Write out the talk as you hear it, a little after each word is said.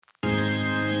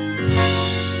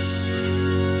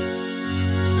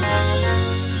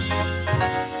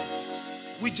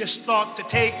just thought to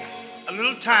take a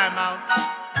little time out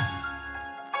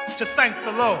to thank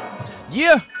the Lord.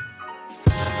 Yeah.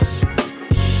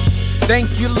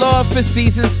 Thank you, Lord, for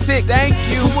season 6. Thank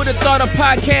you. Who would have thought a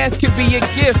podcast could be a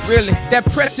gift, really? That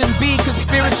pressing B could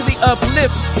spiritually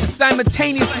uplift and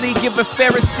simultaneously give a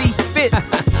Pharisee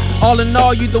fits. All in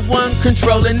all, you the one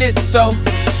controlling it, so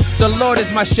the Lord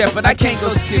is my shepherd, I can't go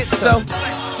schizo.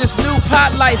 This new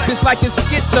pot life is like a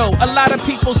skit, though. A lot of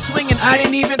people swinging, I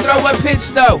didn't even throw a pitch,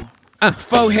 though.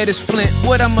 Forehead is flint,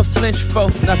 what I'ma flinch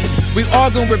for? Nothing. We all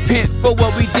gon' repent for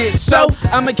what we did, so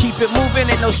I'ma keep it moving.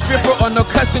 Ain't no stripper or no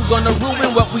cussing gonna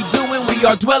ruin what we doing. We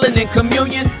are dwelling in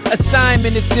communion.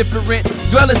 Assignment is different.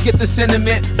 Dwellers get the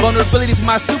sentiment. Vulnerability's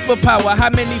my superpower. How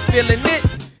many feeling it?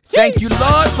 Thank you,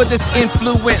 Lord, for this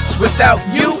influence. Without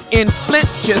you,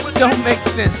 influence just don't make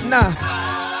sense. Nah.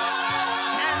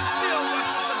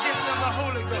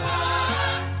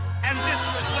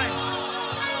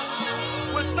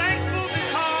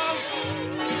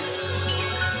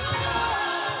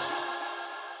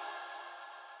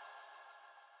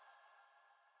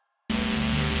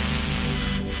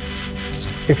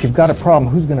 If you've got a problem,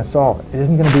 who's going to solve it? It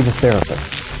isn't going to be the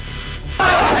therapist.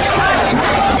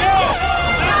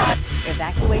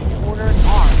 Evacuation orders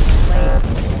are in place.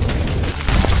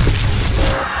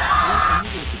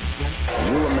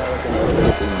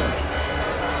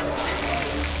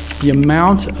 The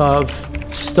amount of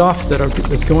stuff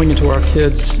that's going into our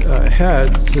kids'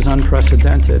 heads is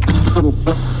unprecedented.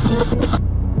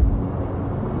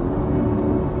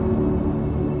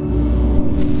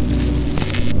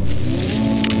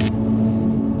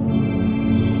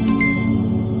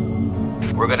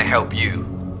 We're going to help you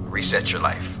reset your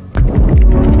life.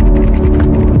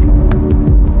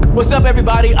 What's up,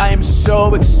 everybody? I am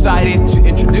so excited to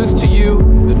introduce to you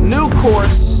the new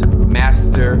course,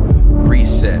 Master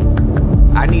Reset.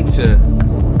 I need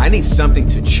something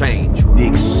to change. The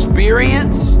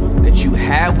experience that you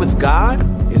have with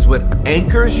God is what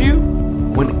anchors you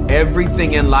when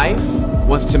everything in life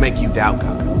wants to make you doubt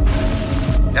God.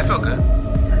 That felt good.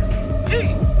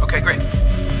 Hey, okay, great.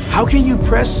 How can you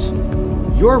press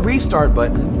your restart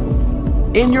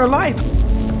button in your life?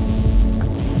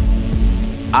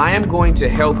 I am going to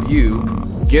help you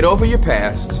get over your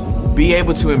past, be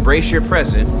able to embrace your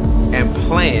present, and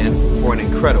plan for an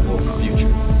incredible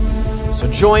future. So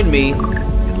join me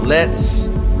and let's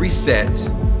reset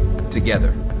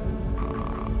together.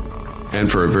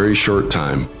 And for a very short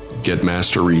time, get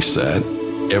Master Reset,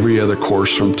 every other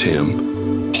course from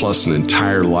Tim, plus an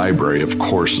entire library of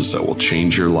courses that will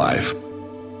change your life.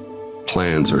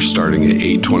 Plans are starting at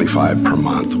 $8.25 per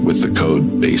month with the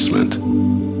code BASEMENT.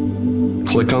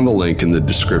 Click on the link in the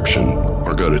description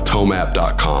or go to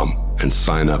tomap.com and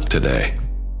sign up today.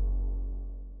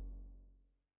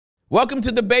 Welcome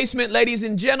to The Basement, ladies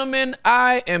and gentlemen.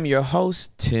 I am your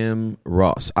host, Tim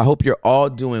Ross. I hope you're all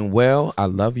doing well. I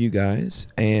love you guys.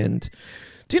 And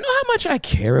do you know how much I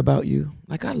care about you?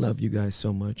 Like, I love you guys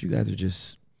so much. You guys are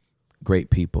just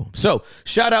great people. So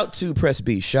shout out to Press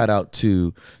B, shout out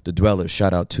to the Dwellers,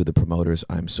 shout out to the promoters.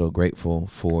 I'm so grateful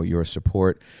for your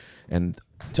support, and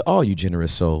to all you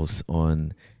generous souls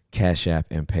on Cash App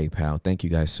and PayPal. Thank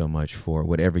you guys so much for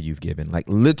whatever you've given. Like,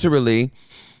 literally,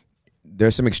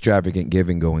 there's some extravagant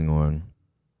giving going on.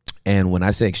 And when I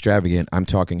say extravagant, I'm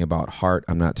talking about heart.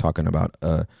 I'm not talking about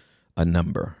a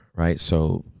number, right?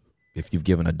 So if you've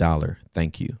given $1,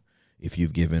 thank you. If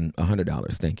you've given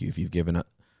 $100, thank you. If you've given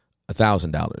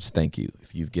 $1,000, thank you.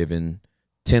 If you've given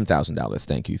 $10,000,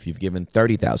 thank you. If you've given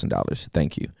 $30,000,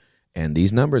 thank you. And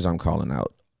these numbers I'm calling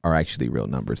out are actually real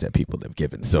numbers that people have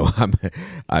given. So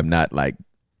I'm not like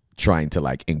trying to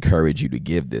like encourage you to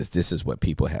give this. This is what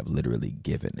people have literally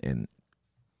given, and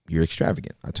you're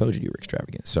extravagant. I told you were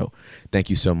extravagant. So thank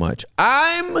you so much.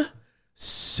 I'm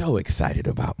so excited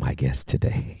about my guest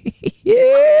today.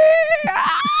 Yeah.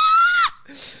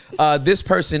 This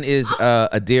person is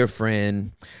a dear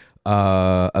friend,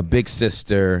 a big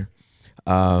sister.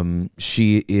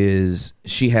 She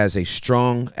has a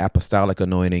strong apostolic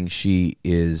anointing. She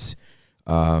is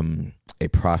a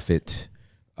prophet.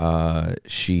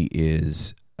 She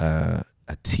is a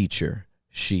teacher.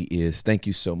 She is, thank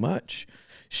you so much.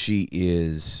 She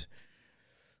is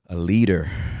a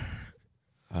leader.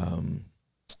 I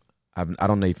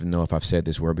don't even know if I've said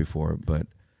this word before, but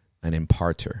an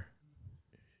imparter.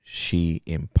 She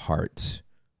imparts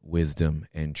wisdom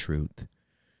and truth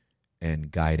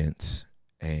and guidance,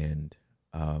 and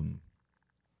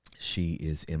she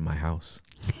is in my house.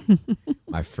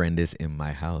 My friend is in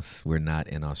my house. We're not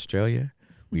in Australia.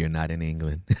 We are not in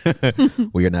England.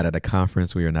 We are not at a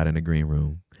conference. We are not in a green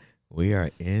room. We are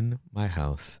in my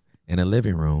house, in a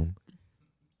living room,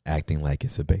 acting like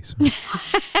it's a basement.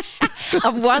 I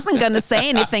wasn't going to say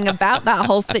anything about that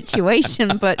whole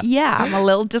situation, but yeah, I'm a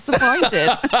little disappointed.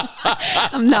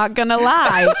 I'm not going to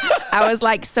lie. I was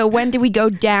like, so when do we go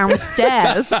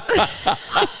downstairs?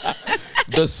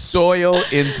 The soil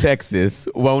in Texas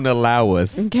won't allow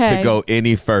us to go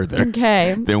any further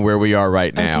than where we are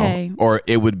right now, or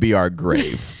it would be our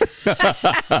grave.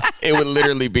 It would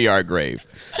literally be our grave.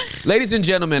 Ladies and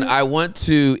gentlemen, I want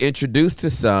to introduce to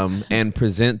some and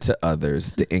present to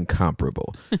others the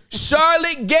incomparable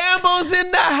Charlotte Gambill's in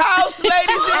the house,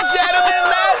 ladies and gentlemen.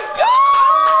 Let's go!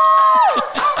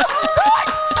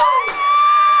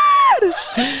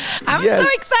 I'm so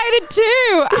excited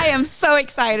too. I am so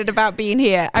excited about being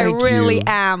here. I really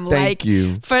am. Thank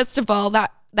you. First of all,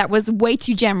 that was way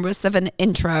too generous of an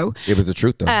intro. It was the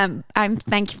truth, though.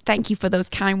 Thank you for those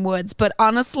kind words. But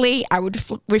honestly, I would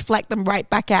reflect them right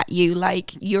back at you.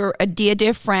 Like, you're a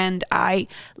dear friend. I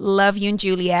love you and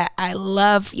Juliet. I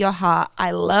love your heart.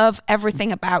 I love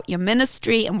everything about your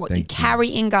ministry and what you carry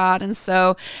in God. And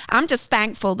so I'm just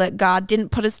thankful that God didn't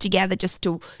put us together just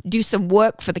to do some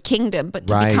work for the kingdom, but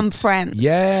to become friends.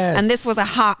 Yes. And this was a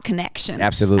heart connection.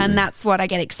 Absolutely. And that's what I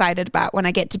get excited about when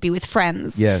I get to be with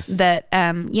friends. Yes. That,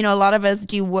 a lot of us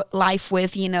do life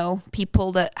with,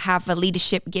 people that have a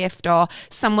leadership gift or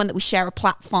someone that we share a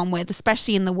platform with,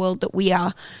 especially in the world that we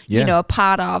are, a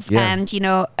part of. Yeah. And,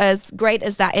 as great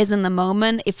as that is in the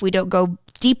moment, if we don't go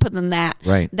deeper than that,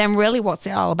 then really what's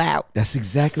it all about? That's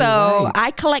exactly right. So I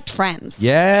collect friends.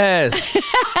 Yes,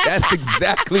 that's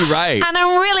exactly right. And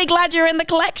I'm really glad you're in the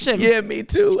collection. Yeah, me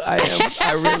too. I am.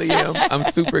 I really am. I'm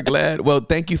super glad. Well,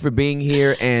 thank you for being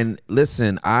here. And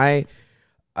listen,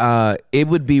 it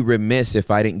would be remiss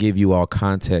if I didn't give you all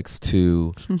context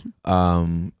to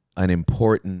an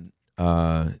important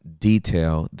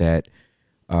detail that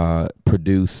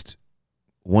produced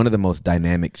one of the most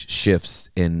dynamic shifts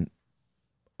in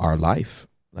our life.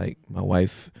 Like, my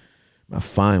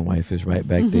fine wife is right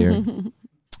back there.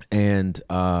 And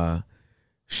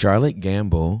Charlotte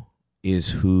Gambill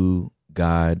is who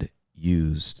God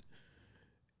used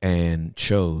and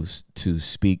chose to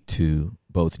speak to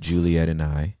both Juliet and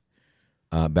I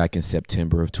back in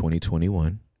September of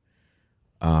 2021.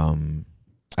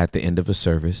 At the end of a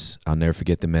service, I'll never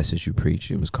forget the message you preached.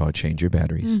 It was called Change Your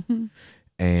Batteries. Mm-hmm.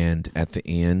 And at the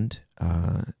end,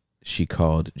 she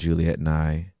called Juliet and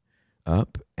I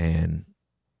up, and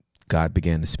God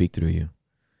began to speak through you.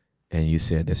 And you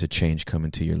said there's a change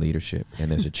coming to your leadership, and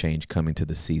there's a change coming to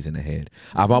the season ahead.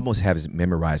 I've almost had it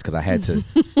memorized because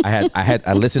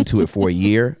I listened to it for a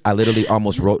year. I literally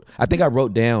almost I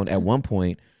wrote down at one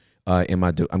point I'm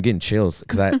getting chills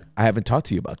because I haven't talked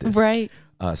to you about this. Right.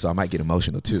 So I might get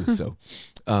emotional too. So,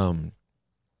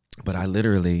 but I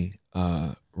literally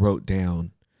wrote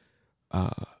down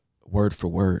word for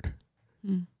word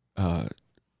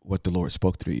what the Lord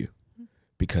spoke through you,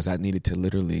 because I needed to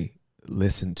literally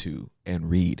listen to and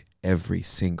read every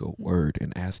single word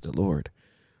and ask the Lord,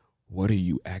 what are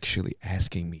you actually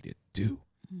asking me to do?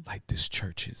 Like, this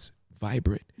church is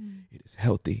vibrant. It is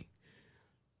healthy.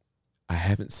 I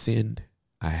haven't sinned.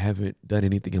 I haven't done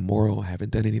anything immoral. I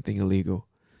haven't done anything illegal.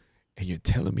 And you're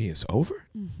telling me it's over?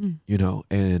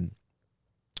 And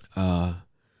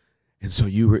so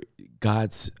you were,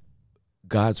 God's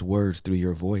words through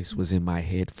your voice was in my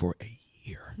head for a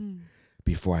year.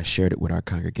 Before I shared it with our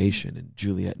congregation, and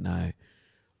Juliet and I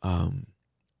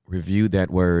reviewed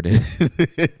that word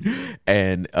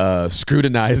and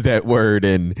scrutinized that word,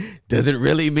 and does it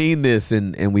really mean this?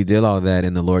 And we did all that,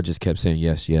 and the Lord just kept saying,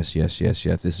 yes, yes, yes, yes,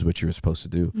 yes. This is what you were supposed to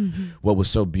do. Mm-hmm. What was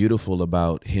so beautiful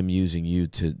about him using you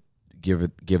to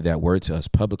give that word to us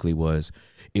publicly was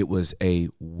it was a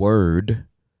word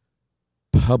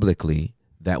publicly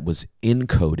that was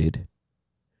encoded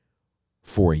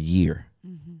for a year.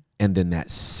 And then that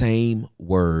same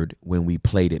word, when we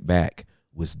played it back,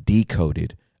 was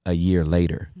decoded a year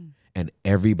later. And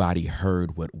everybody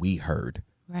heard what we heard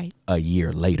a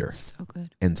year later. So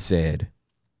good. And said,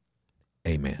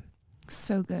 amen.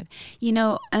 So good.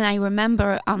 And I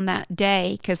remember on that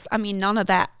day, because none of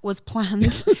that was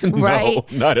planned, right?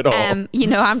 No, not at all. I'm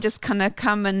just going to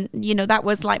come and, that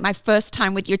was like my first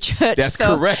time with your church. That's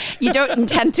so correct. You don't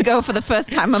intend to go for the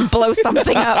first time and blow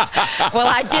something up. Well,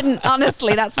 I didn't,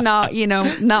 honestly. That's not,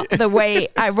 not the way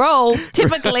I roll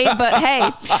typically, but hey.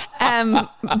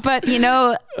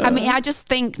 I just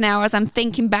think now, as I'm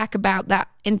thinking back about that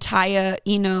entire,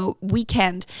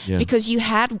 weekend, because you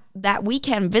had that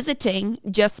weekend visiting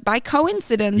just by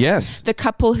coincidence, the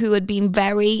couple who had been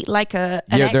very like they're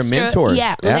mentors.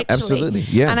 Yeah, absolutely.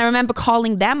 Yeah. And I remember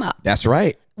calling them up. That's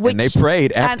right. and they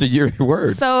prayed after your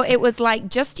word. So it was like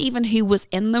just even who was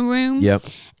in the room. Yep.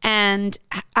 And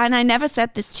I never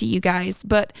said this to you guys,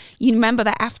 but you remember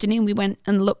that afternoon we went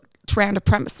and looked around a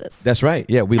premises. That's right.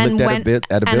 Yeah, we looked at a building.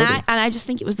 And I just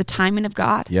think it was the timing of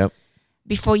God. Yep.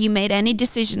 Before you made any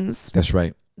decisions. That's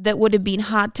right. That would have been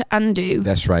hard to undo.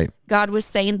 That's right. God was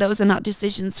saying those are not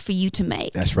decisions for you to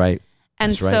make. That's right.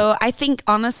 And That's right. so I think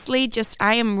honestly, just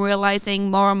I am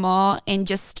realizing more and more in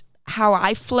just how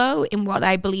I flow in what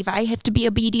I believe I have to be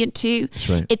obedient to. That's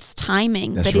right. It's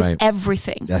timing That's that is right.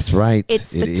 everything. That's right.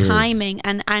 It's the timing.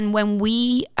 And when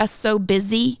we are so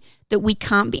busy that we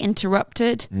can't be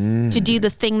interrupted to do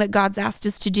the thing that God's asked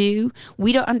us to do,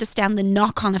 we don't understand the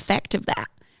knock-on effect of that.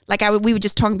 Like we were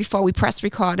just talking before we press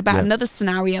record about another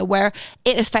scenario where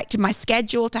it affected my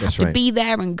schedule to have to be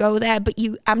there and go there. But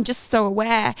I'm just so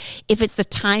aware if it's the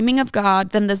timing of God,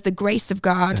 then there's the grace of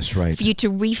God for you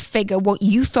to refigure what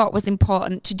you thought was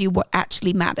important to do what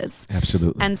actually matters.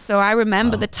 Absolutely. And so I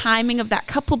remember the timing of that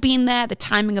couple being there, the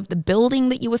timing of the building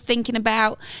that you were thinking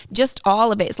about, just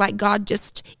all of it. It's like God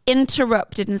just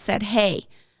interrupted and said, hey,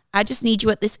 I just need you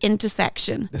at this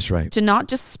intersection. That's right. To not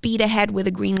just speed ahead with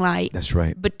a green light. That's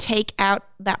right. But take out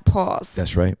that pause.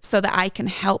 That's right. So that I can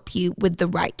help you with the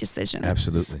right decision.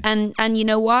 Absolutely. And you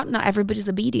know what? Not everybody's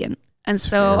obedient. And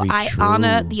so I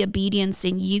honor the obedience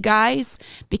in you guys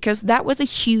because that was a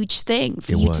huge thing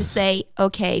for you to say,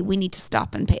 okay, we need to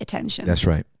stop and pay attention. That's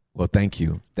right. Well, thank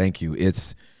you. Thank you.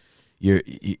 It's you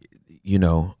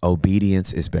know,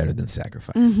 obedience is better than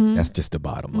sacrifice. Mm-hmm. That's just the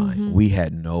bottom line. We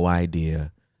had no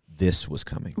idea this was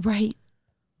coming. Right.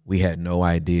 We had no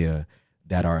idea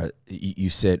that you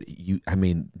said, I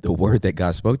mean, the word that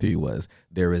God spoke to you was,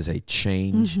 there is a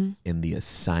change in the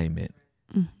assignment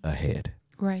ahead.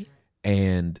 Right.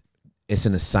 And it's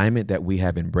an assignment that we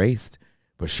have embraced,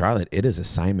 but Charlotte, it is an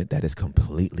assignment that is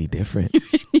completely different.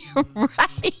 You're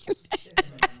right.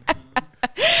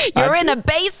 You're in a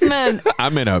basement.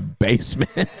 I'm in a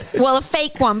basement. Well, a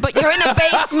fake one, but you're in a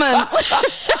basement.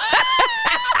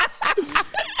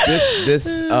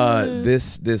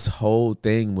 This whole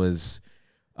thing was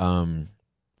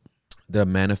the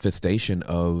manifestation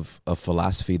of a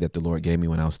philosophy that the Lord gave me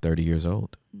when I was 30 years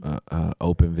old.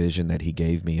 Open vision that He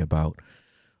gave me about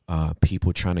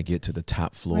people trying to get to the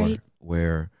top floor,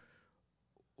 where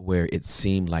it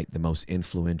seemed like the most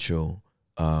influential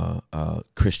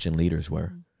Christian leaders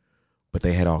were, but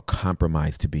they had all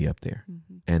compromised to be up there,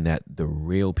 and that the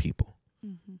real people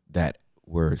that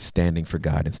were standing for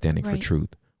God and standing for truth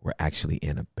were actually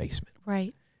in a basement.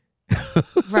 Right.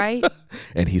 Right.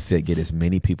 And He said, get as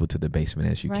many people to the basement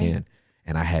as you can.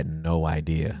 And I had no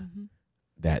idea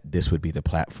that this would be the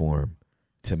platform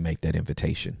to make that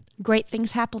invitation. Great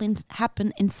things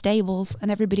happen in stables,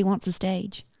 and everybody wants a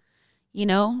stage. You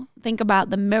know, think about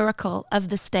the miracle of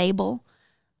the stable,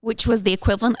 which was the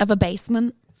equivalent of a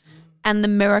basement, and the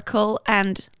miracle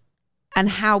and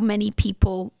how many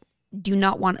people do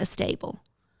not want a stable,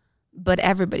 but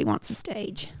everybody wants a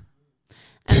stage.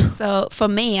 And so for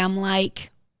me, I'm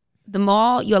like, the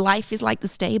more your life is like the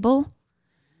stable,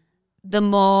 the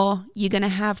more you're going to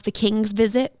have the king's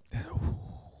visit.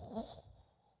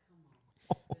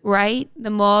 Right?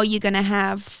 The more you're going to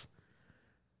have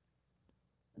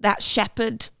that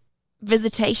shepherd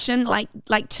visitation. Like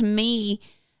to me,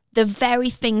 the very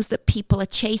things that people are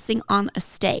chasing on a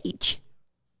stage,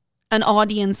 an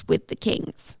audience with the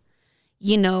kings,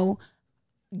 you know,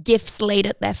 gifts laid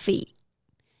at their feet,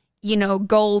 you know,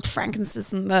 gold,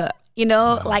 frankincense, and myrrh, you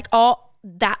know, like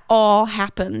all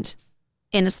happened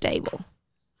in a stable.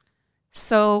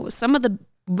 So some of the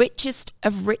richest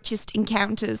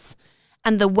encounters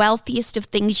and the wealthiest of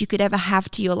things you could ever have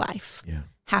to your life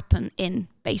happen in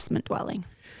basement dwelling.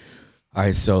 All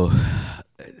right, so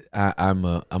I'm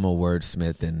a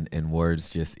wordsmith, and words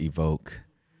just evoke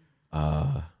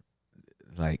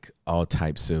like all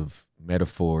types of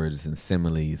metaphors and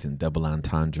similes and double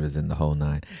entendres and the whole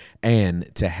nine.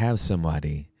 And to have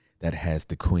somebody that has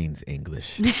the Queen's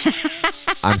English,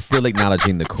 I'm still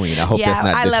acknowledging the Queen. I hope that's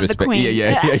not disrespect. I love the Queen.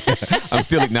 Yeah. I'm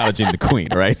still acknowledging the Queen,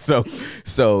 right? So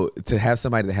to have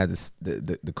somebody that has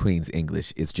the Queen's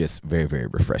English is just very, very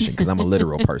refreshing, because I'm a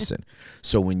literal person.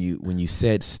 So when you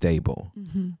said stable,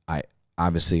 I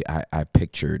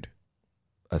pictured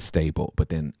a stable, but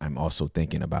then I'm also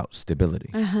thinking about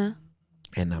stability.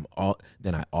 And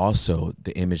I also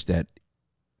the image that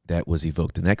was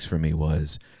evoked the next for me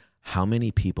was, how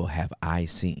many people have I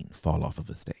seen fall off of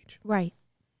a stage? Right.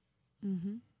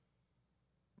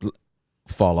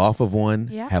 Fall off of one,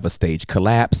 have a stage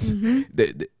collapse.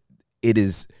 The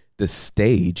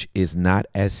stage is not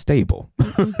as stable.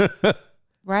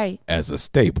 Right. As a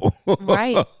stable.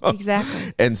 Right.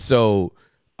 Exactly. And so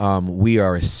we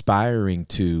are aspiring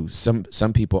to,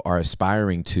 some people are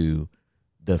aspiring to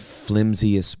the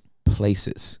flimsiest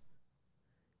places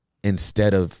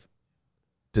instead of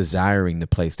desiring the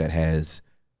place that has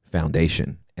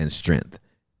foundation and strength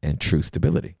and true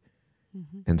stability.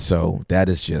 And so that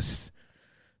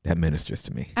ministers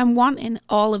to me. And wanting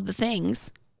all of the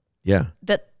things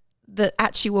that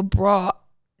actually were brought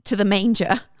to the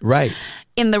manger. Right.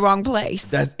 In the wrong place.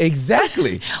 That's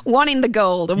exactly. Wanting the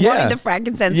gold and wanting the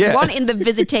frankincense, wanting the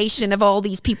visitation of all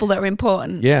these people that are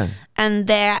important. Yeah. And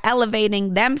they're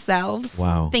elevating themselves,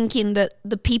 thinking that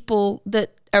the people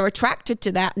that are attracted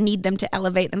to that need them to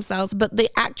elevate themselves, but the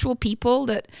actual people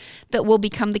that will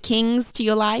become the kings to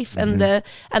your life and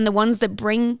the ones that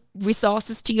bring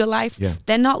resources to your life,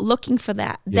 they're not looking for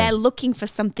that. They're looking for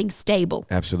something stable.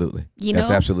 Absolutely.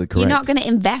 That's absolutely correct. You're not going to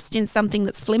invest in something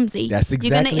that's flimsy. That's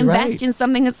exactly You're going to invest in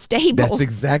something that's stable. That's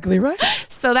exactly right.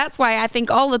 So that's why I think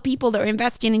all the people that are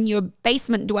investing in your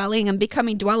basement dwelling and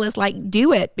becoming dwellers, like,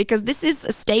 do it, because this is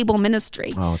a stable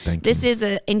ministry. Oh, thank you. This is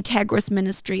an integrous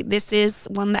ministry. This is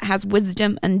one that has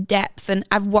wisdom and depth. And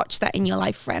I've watched that in your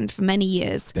life, friend, for many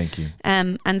years. Thank you.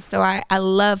 And so I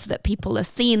love that people are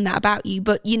seeing that about you.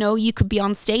 But, you could be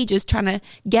on stages trying to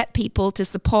get people to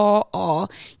support, or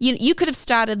you could have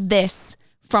started this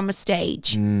from a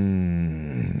stage.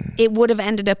 It would have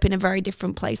ended up in a very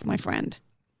different place, my friend.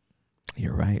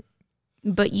 You're right.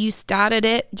 But you started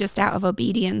it just out of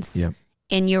obedience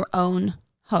in your own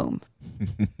home. You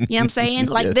know what I'm saying?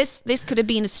 Like this could have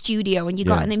been a studio and you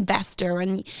got an investor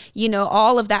and,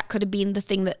 all of that could have been the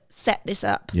thing that set this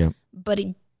up. Yeah. But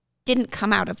it didn't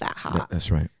come out of that heart. That's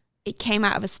right. It came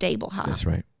out of a stable heart. That's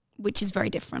right. Which is very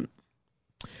different.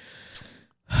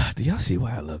 Do y'all see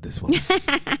why I love this one?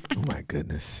 Oh my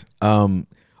goodness. All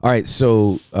right.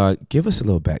 So give us a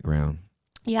little background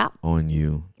on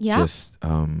you. Yeah. Just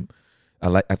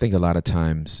I think a lot of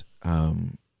times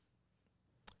in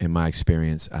my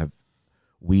experience,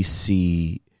 we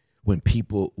see when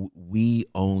we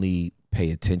only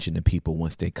pay attention to people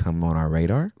once they come on our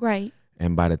radar. Right.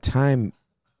 And by the time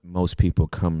most people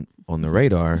come on the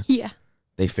radar,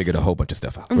 they figured a whole bunch of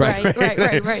stuff out.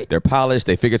 Right. They're polished.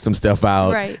 They figured some stuff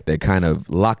out. Right. They're kind of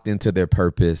locked into their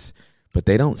purpose, but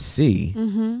they don't see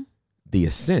the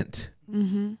ascent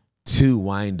to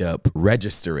wind up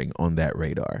registering on that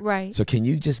radar. Right. So can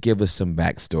you just give us some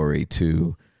backstory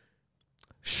to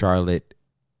Charlotte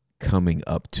coming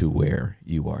up to where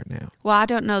you are now? Well, I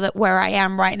don't know that where I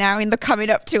am right now in the coming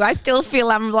up to. I still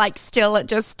feel I'm still at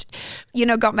just,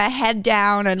 got my head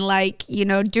down and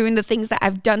doing the things that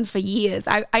I've done for years.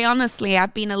 I honestly,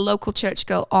 I've been a local church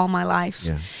girl all my life.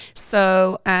 Yeah.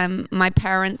 So my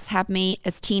parents had me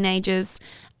as teenagers.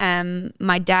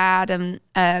 My dad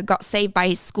got saved by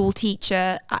his school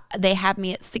teacher. They had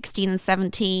me at 16 and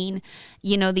 17.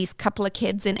 These couple of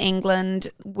kids in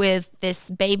England with this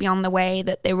baby on the way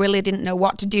that they really didn't know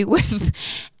what to do with.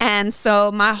 And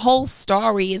so my whole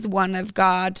story is one of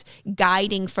God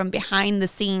guiding from behind the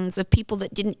scenes of people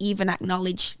that didn't even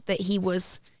acknowledge that he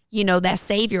was their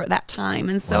savior at that time.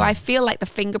 And so I feel like the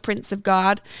fingerprints of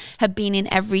God have been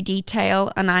in every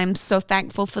detail, and I'm so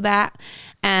thankful for that.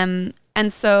 And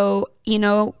so,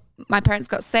 my parents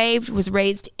got saved, was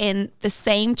raised in the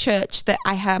same church that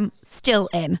I am still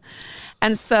in.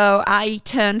 And so I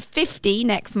turned 50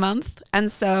 next month.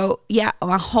 And so,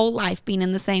 my whole life been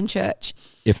in the same church.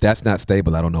 If that's not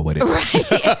stable, I don't know what it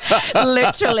is. Right,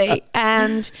 literally.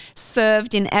 And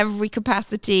served in every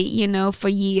capacity, for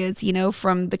years,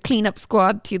 from the cleanup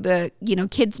squad to the,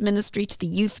 kids ministry to the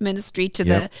youth ministry to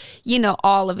the,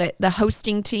 all of it, the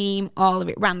hosting team, all of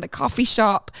it, ran the coffee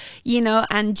shop,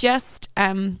 and just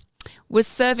was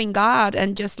serving God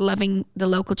and just loving the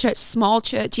local church, small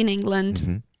church in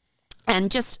England.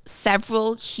 And just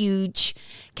several huge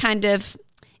kind of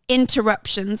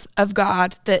interruptions of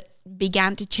God that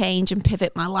began to change and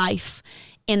pivot my life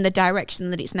in the direction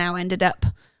that it's now ended up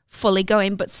fully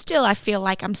going. But still, I feel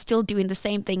like I'm still doing the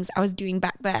same things I was doing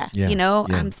back there.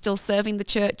 I'm still serving the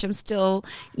church. I'm still,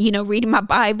 reading my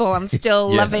Bible. I'm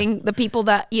still loving the people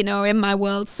that, are in my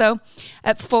world. So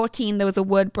at 14, there was a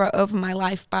word brought over my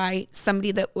life by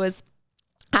somebody that was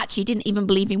actually didn't even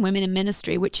believe in women in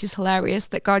ministry, which is hilarious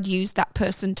that God used that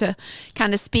person to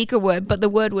kind of speak a word. But the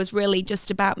word was really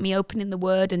just about me opening the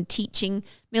word and teaching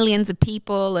millions of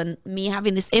people and me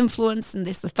having this influence and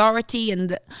this authority.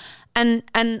 And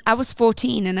I was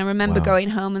 14 and I remember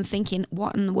going home and thinking,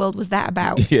 what in the world was that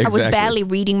about? Yeah, exactly. I was barely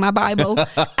reading my Bible.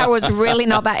 I was really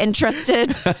not that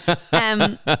interested.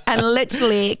 And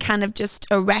literally it kind of just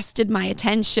arrested my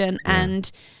attention.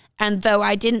 And though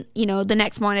I didn't, the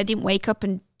next morning I didn't wake up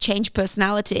and change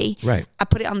personality. Right. I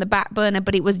put it on the back burner,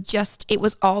 but it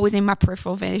was always in my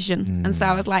peripheral vision. And so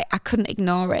I was like, I couldn't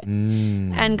ignore it.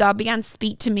 And God began to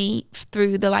speak to me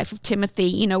through the life of Timothy.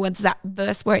 You know, what's that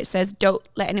verse where it says, don't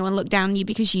let anyone look down on you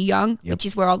because you're young, which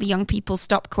is where all the young people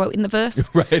stop quoting the verse.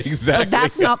 Right, exactly. But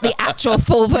that's not the actual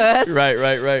full verse.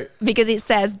 Right. Because it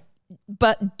says,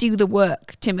 but do the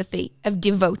work, Timothy, of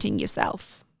devoting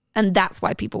yourself. And that's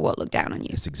why people won't look down on you.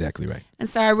 That's exactly right. And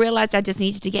so I realized I just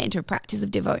needed to get into a practice of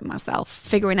devoting myself,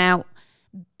 figuring out,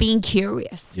 being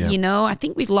curious. Yeah. You know, I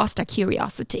think we've lost our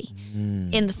curiosity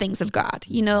in the things of God.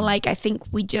 You know, like I think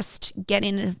we just get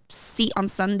in a seat on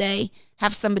Sunday,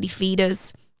 have somebody feed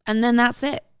us, and then that's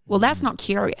it. Well, that's not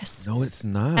curious. No, it's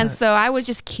not. And so I was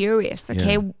just curious.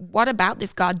 Okay, Yeah. what about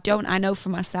this God don't I know for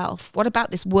myself? What about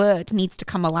this word needs to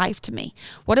come alive to me?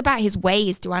 What about his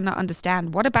ways do I not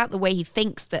understand? What about the way he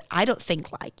thinks that I don't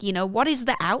think like? You know, what is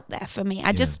there out there for me?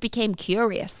 I just became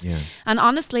curious. Yeah. And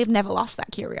honestly, I've never lost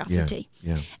that curiosity.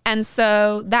 Yeah. And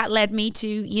so that led me to,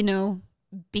 you know,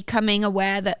 becoming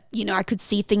aware that, you know, I could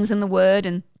see things in the word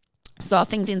and saw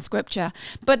things in scripture,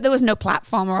 but there was no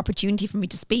platform or opportunity for me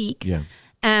to speak. Yeah.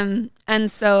 And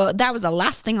so that was the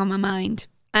last thing on my mind.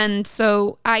 And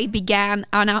so I began,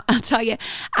 and I'll tell you,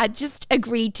 I just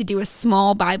agreed to do a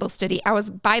small Bible study. I was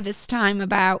by this time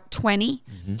about 20,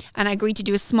 and I agreed to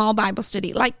do a small Bible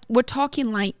study. Like we're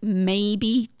talking like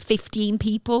maybe 15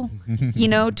 people, you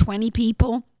know, 20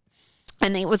 people.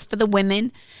 And it was for the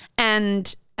women.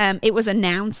 And it was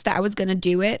announced that I was going to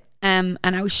do it. And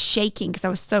I was shaking because I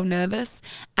was so nervous.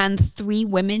 And 3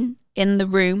 women in the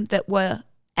room that were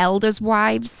elders'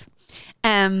 wives,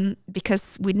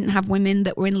 because we didn't have women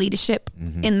that were in leadership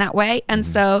in that way. And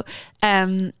so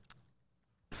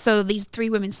these 3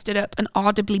 women stood up and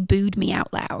audibly booed me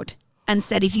out loud and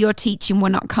said, if you're teaching, we're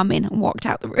not coming, and walked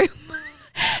out the room.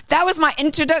 That was my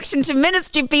introduction to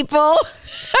ministry, people.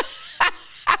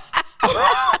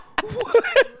 What?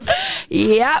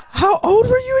 Yep. How old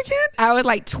were you again? I was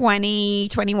like 20,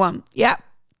 21. Yep.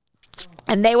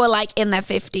 And they were like in their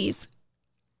 50s.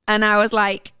 And I was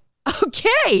like,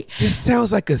 okay. This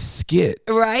sounds like a skit.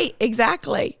 Right?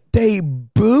 Exactly. They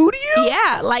booed you?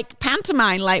 Yeah, like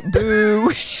pantomime, like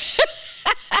boo.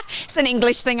 It's an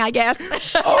English thing, I guess.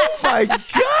 Oh my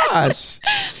gosh.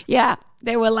 Yeah,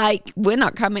 they were like, we're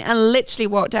not coming, and literally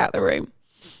walked out the room.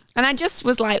 And I just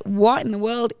was like, what in the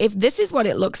world? If this is what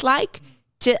it looks like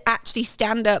to actually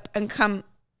stand up and come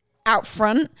out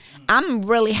front, I'm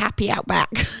really happy out back.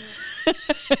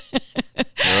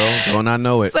 Girl, don't I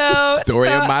know it? Story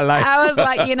of my life. I was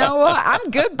like, you know what? I'm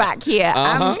good back here.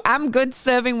 I'm good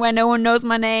serving where no one knows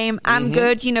my name. I'm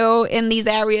good, you know, in these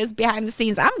areas behind the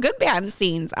scenes. I'm good behind the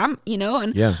scenes. And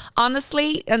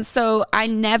honestly, and so I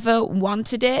never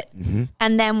wanted it.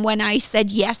 And then when I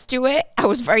said yes to it, I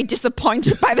was very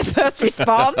disappointed by the first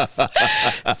response.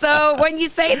 So when you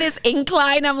say this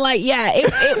incline, I'm like, yeah,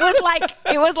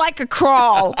 it was like a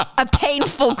crawl, a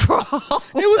painful crawl.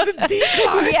 It was a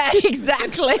decline. Yeah,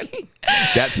 exactly.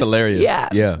 That's hilarious.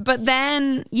 Yeah. But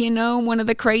then, you know, one of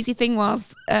the crazy thing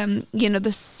was, you know,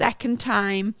 the second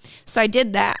time. So I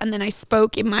did that, and then I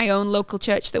spoke in my own local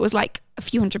church that was like a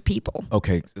few hundred people.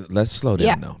 Okay, let's slow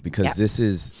down though, because Yeah. this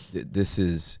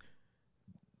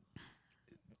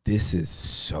is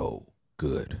so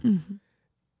good.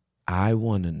 I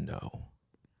want to know.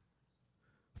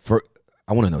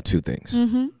 I want to know 2 things.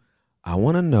 I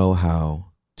want to know how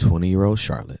 20-year-old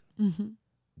Charlotte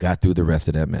got through the rest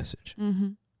of that message.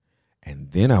 And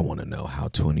then I want to know how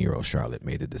 20-year-old Charlotte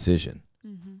made the decision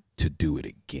to do it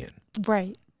again.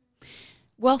 Right.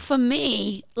 Well, for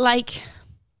me, like,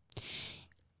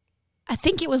 I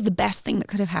think it was the best thing that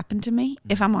could have happened to me,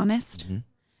 if I'm honest,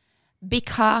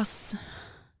 because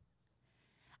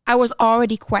I was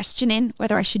already questioning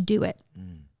whether I should do it.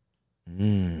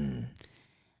 And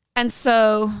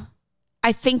so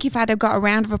I think if I'd have got a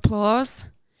round of applause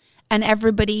and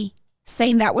everybody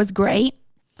saying that was great,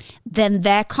 then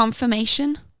their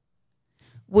confirmation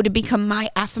would have become my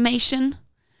affirmation.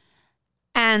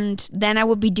 And then I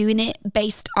would be doing it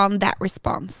based on that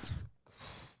response.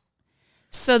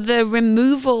 So the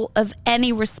removal of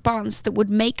any response that would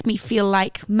make me feel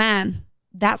like, man,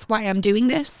 that's why I'm doing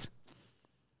this,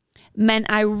 meant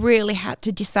I really had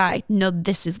to decide, no,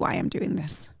 this is why I'm doing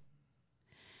this.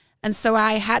 And so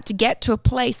I had to get to a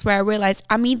place where I realized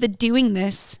I'm either doing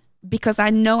this because I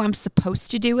know I'm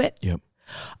supposed to do it,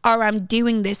 or I'm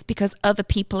doing this because other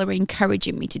people are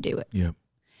encouraging me to do it.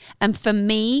 And for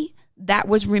me, that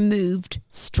was removed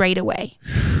straight away.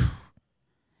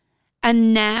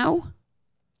 And now,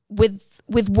 with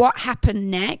what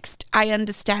happened next, I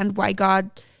understand why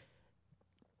God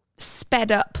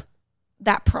sped up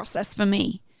that process for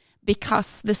me.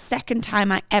 because the second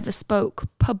time I ever spoke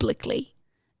publicly,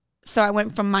 so I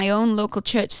went from my own local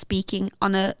church speaking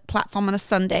on a platform on a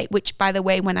Sunday, which, by the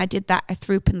way, when I did that, I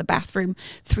threw up in the bathroom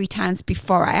 3 times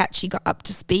before I actually got up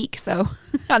to speak. So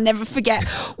I'll never forget.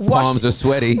 Palms are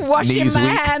sweaty. Washing knees my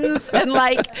weak. hands. And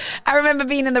like, I remember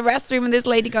being in the restroom and this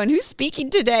lady going, "Who's speaking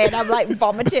today?" And I'm like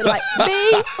vomiting, like,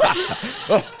 me.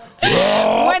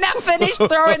 When I finished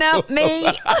throwing up, me.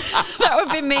 That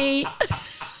would be me.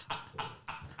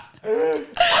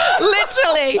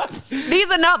 Literally, these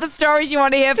are not the stories you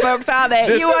want to hear, folks, are they?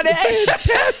 This you want is to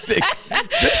fantastic.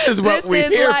 This is what we're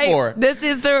here for. This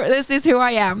is who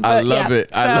I am. I love it.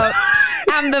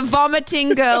 I'm the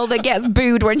vomiting girl that gets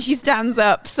booed when she stands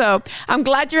up. So I'm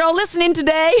glad you're all listening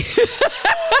today.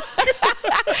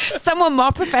 Someone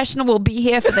more professional will be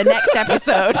here for the next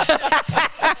episode.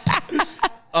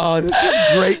 Oh, this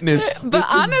is greatness. But This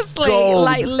is honestly, gold.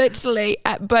 like literally,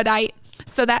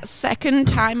 so that second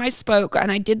time I spoke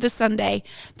and I did the Sunday,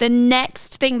 the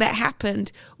next thing that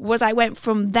happened was I went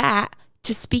from that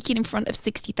to speaking in front of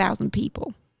 60,000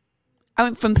 people. I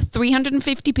went from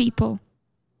 350 people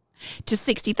to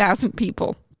 60,000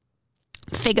 people.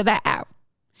 Figure that out.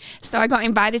 So I got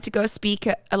invited to go speak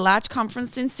at a large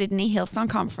conference in Sydney, Hillsong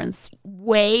Conference,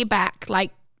 way back.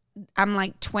 Like, I'm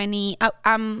like 20,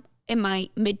 I'm in my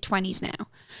mid-20s now.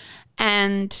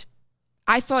 And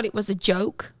I thought it was a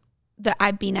joke that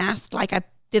I'd been asked. Like, I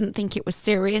didn't think it was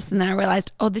serious. And then I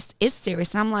realized, oh, this is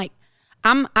serious. And I'm like,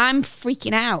 I'm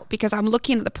freaking out because I'm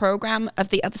looking at the program of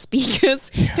the other speakers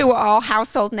who are all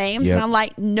household names. Yep. And I'm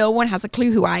like, no one has a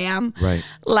clue who I am. Right.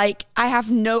 Like, I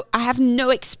have no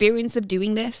experience of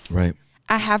doing this. Right.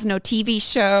 I have no TV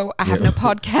show. I have no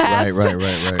podcast.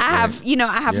 Right. I have,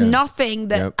 I have nothing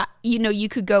that, you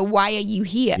could go, why are you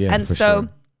here? Yeah, and for so sure.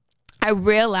 I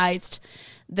realized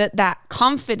that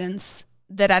confidence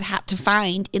that I'd had to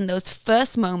find in those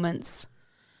first moments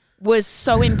was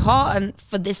so important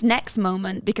for this next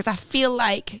moment, because I feel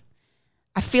like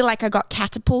I got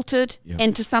catapulted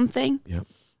into something. Yep.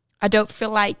 I don't feel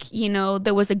like,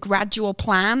 there was a gradual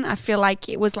plan. I feel like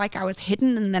it was like I was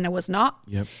hidden and then I was not.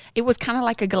 Yep. It was kind of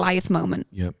like a Goliath moment.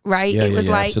 Yep. Right? Yeah, it was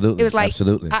like, absolutely. it was like,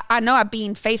 Absolutely. I know I've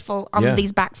been faithful on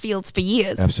these backfields for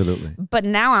years. Absolutely. But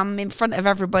now I'm in front of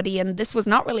everybody and this was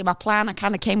not really my plan. I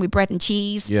kind of came with bread and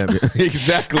cheese. Yeah,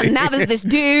 exactly. And now there's this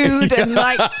dude and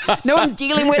like no one's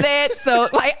dealing with it. So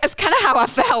like, it's kind of how I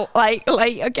felt like,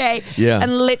 okay. Yeah.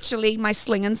 And literally my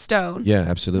sling and stone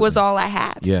absolutely. was all I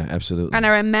had. Yeah, absolutely. And I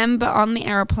remember on the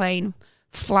airplane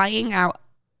flying out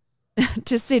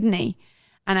to Sydney,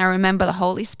 and I remember the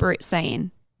Holy Spirit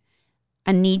saying,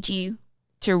 I need you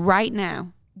to right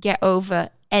now get over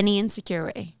any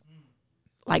insecurity.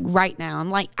 Like right now. I'm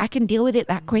like, I can deal with it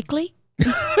that quickly.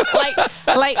 like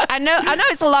I know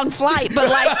it's a long flight, but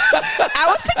like I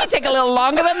would think it'd take a little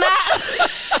longer than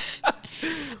that.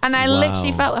 And I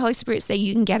literally felt the Holy Spirit say,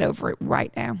 you can get over it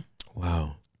right now.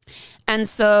 Wow. And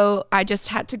so I just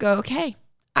had to go, okay,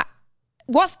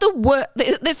 what's the word?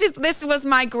 This was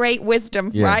my great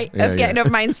wisdom, right? Of getting over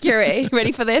my insecurity.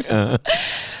 Ready for this?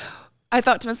 I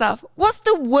thought to myself, what's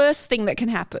the worst thing that can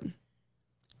happen?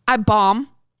 I bomb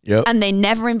and they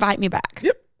never invite me back.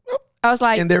 Yep. I was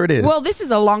like, and there it is. Well, this is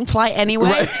a long flight anyway.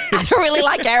 Right. I don't really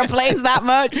like airplanes that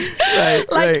much.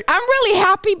 Right. I'm really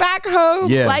happy back home.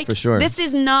 Yeah, like, for sure. This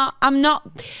is not, I'm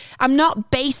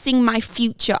not basing my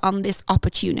future on this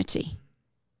opportunity.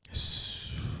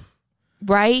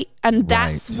 Right? And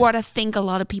that's what I think a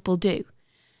lot of people do.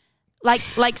 Like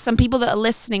some people that are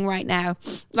listening right now,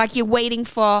 like you're waiting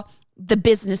for the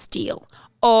business deal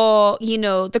or,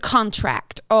 the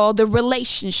contract or the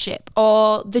relationship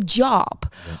or the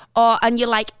job. And you're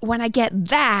like, when I get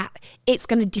that, it's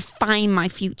going to define my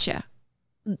future.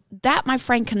 That, my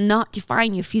friend, cannot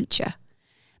define your future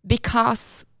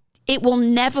because it will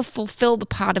never fulfill the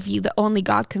part of you that only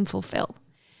God can fulfill.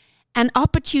 And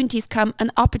opportunities come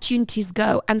and opportunities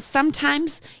go. And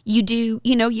sometimes you do,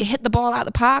 you hit the ball out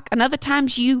of the park, and other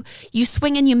times you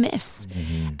swing and you miss.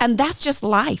 Mm-hmm. And that's just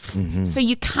life. Mm-hmm. So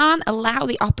you can't allow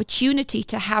the opportunity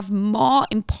to have more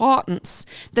importance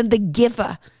than the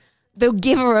giver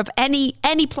of any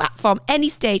platform, any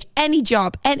stage, any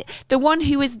job, and the one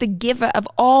who is the giver of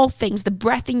all things, the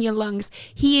breath in your lungs.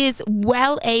 He is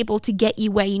well able to get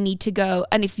you where you need to go.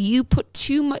 And if you put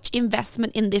too much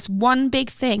investment in this one big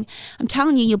thing, I'm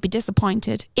telling you, you'll be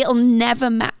disappointed. It'll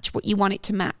never match what you want it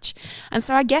to match. And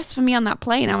so I guess for me on that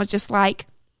plane, I was just like,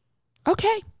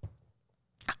 okay,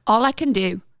 all I can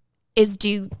do is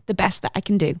do the best that I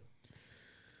can do.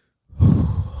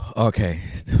 Okay.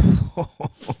 Oh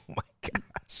my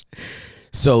gosh.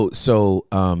 So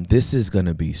this is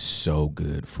gonna be so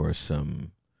good for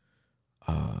some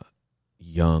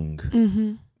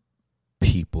young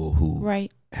people who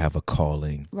Right. have a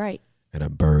calling Right. and a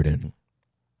burden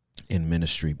in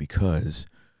ministry, because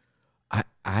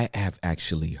I have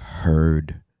actually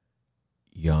heard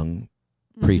young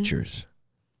preachers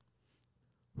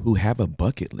who have a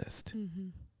bucket list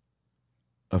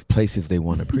of places they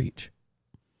want to preach.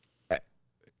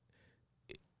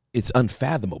 It's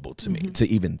unfathomable to me to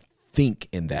even think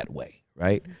in that way,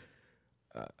 right?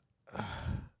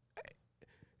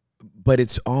 But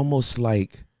it's almost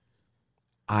like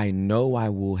I know I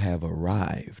will have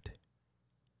arrived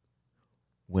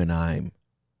when I'm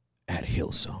at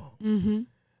Hillsong,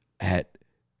 at,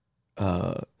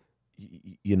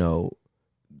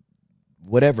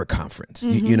 whatever conference,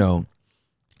 you know,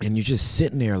 and you're just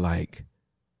sitting there like,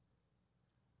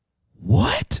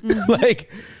 what?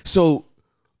 Like, so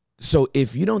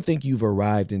if you don't think you've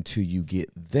arrived until you get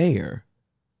there,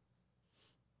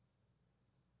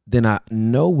 then I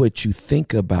know what you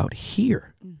think about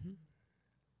here.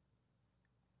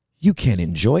 You can't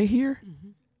enjoy here.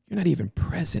 You're not even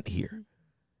present here.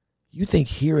 You think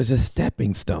here is a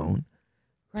stepping stone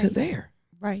to there.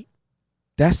 Right.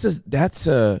 This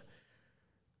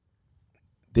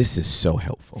is so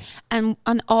helpful. And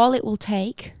all it will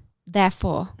take,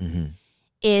 therefore,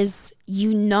 is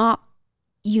you not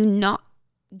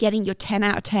getting your 10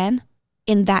 out of 10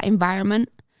 in that environment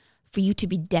for you to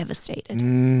be devastated.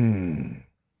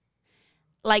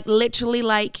 Like literally,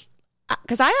 like,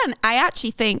 because I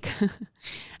actually think,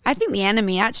 I think the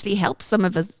enemy actually helps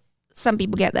some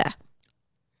people get there.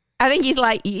 I think he's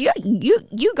like, you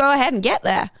go ahead and get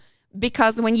there,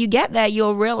 because when you get there,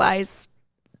 you'll realize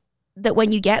that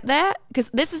when you get there,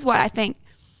 because this is what I think,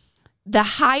 the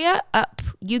higher up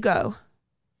you go,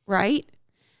 right,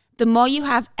 the more you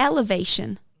have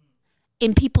elevation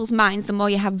in people's minds, the more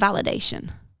you have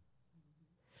validation.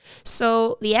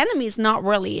 So the enemy is not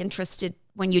really interested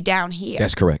when you're down here.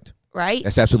 That's correct. Right?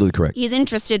 That's absolutely correct. He's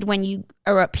interested when you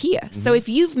are up here. So if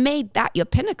you've made that your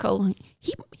pinnacle,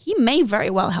 he may very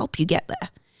well help you get there.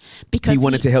 Because he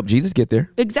wanted to help Jesus get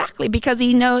there. Exactly, because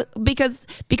he knows, because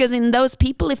in those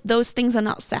people, if those things are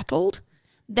not settled,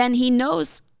 then he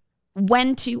knows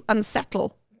when to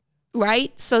unsettle,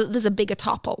 right? So there's a bigger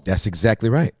topple. That's exactly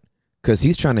right. Because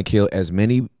he's trying to kill as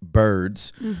many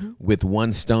birds with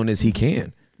one stone as he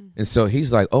can. And so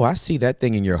he's like, oh, I see that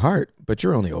thing in your heart, but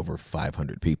you're only over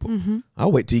 500 people.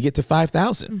 I'll wait till you get to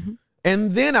 5,000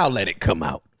 and then I'll let it come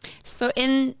out. So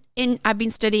in I've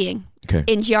been studying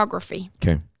in geography.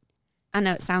 Okay. I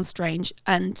know it sounds strange.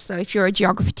 And so if you're a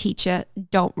geography teacher,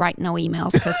 don't write no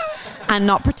emails, because I'm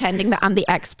not pretending that I'm the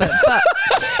expert. But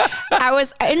I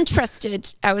was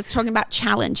interested. I was talking about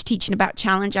challenge, teaching about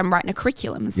challenge. I'm writing a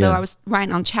curriculum. So I was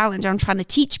writing on challenge. I'm trying to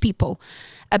teach people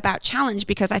about challenge,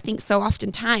 because I think so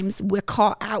oftentimes we're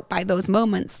caught out by those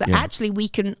moments that actually we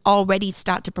can already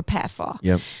start to prepare for.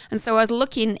 And so I was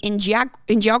looking in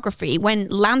geography, when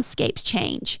landscapes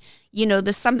change, you know,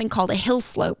 there's something called a hill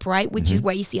slope, right? Which is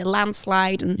where you see a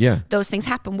landslide and those things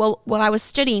happen. Well, I was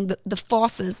studying the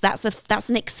forces. That's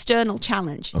an external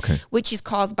challenge, which is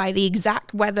caused by the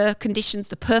exact weather conditions,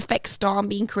 the perfect storm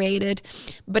being created.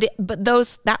 But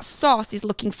that source is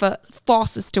looking for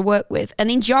forces to work with. And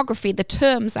in geography, the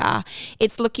terms are,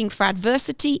 it's looking for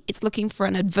adversity, it's looking for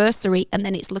an adversary, and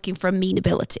then it's looking for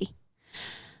amenability.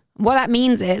 What that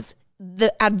means is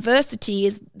the adversity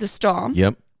is the storm.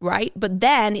 Right? But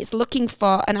then it's looking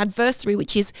for an adversary,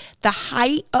 which is the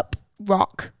high up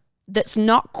rock that's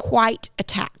not quite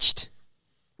attached,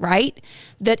 right?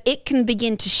 That it can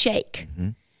begin to shake.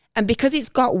 And because it's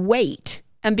got weight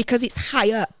and because it's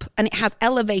high up and it has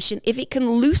elevation, if it can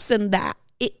loosen that,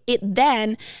 it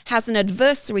then has an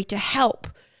adversary to help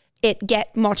it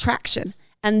get more traction.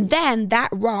 And then that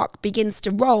rock begins to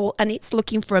roll, and it's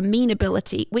looking for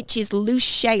amenability, which is loose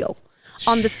shale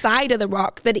on the side of the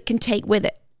rock that it can take with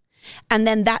it. And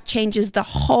then that changes the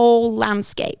whole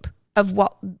landscape of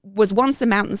what was once a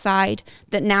mountainside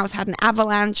that now has had an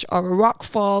avalanche or a rock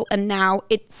fall, and now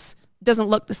it doesn't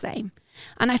look the same.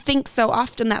 And I think so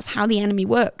often that's how the enemy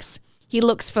works. He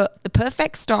looks for the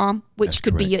perfect storm, which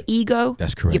could be your ego,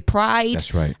 your pride,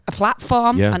 a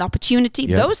platform, an opportunity.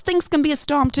 Those things can be a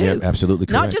storm too. Absolutely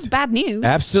correct. Not just bad news.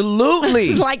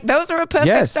 Absolutely. Like those are a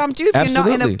perfect storm too if you're not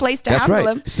in a place to handle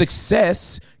them.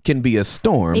 Success can be a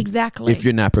storm if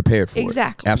you're not prepared for it.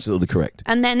 Absolutely correct.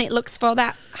 And then it looks for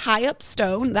that high up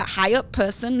stone, that high up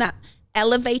person, that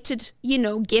elevated,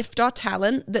 gift or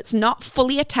talent that's not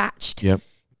fully attached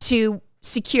to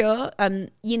secure, in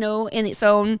its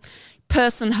own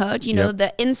personhood, you know, Yep.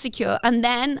 the insecure. And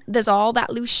then there's all that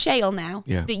loose shale now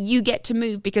Yeah. that you get to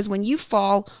move, because when you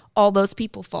fall, all those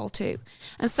people fall too.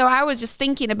 And so I was just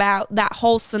thinking about that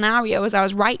whole scenario as I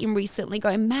was writing recently,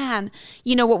 going, man,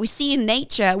 you know, what we see in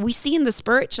nature, we see in the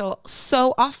spiritual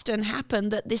so often happen,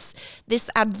 that this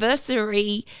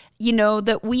adversary, you know,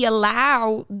 that we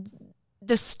allow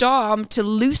the storm to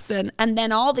loosen, and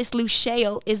then all this loose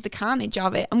shale is the carnage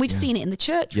of it. And we've seen it in the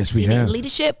church. Yes, we've we seen it have. in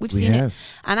leadership. We've We seen have. it.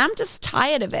 And I'm just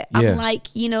tired of it. Yeah. I'm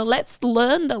like, you know, let's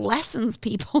learn the lessons,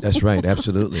 people. That's right.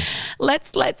 Absolutely.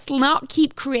 let's not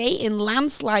keep creating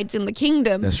landslides in the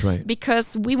kingdom. That's right.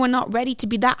 Because we were not ready to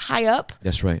be that high up.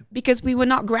 That's right. Because we were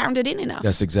not grounded in enough.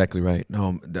 That's exactly right.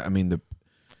 No, I mean,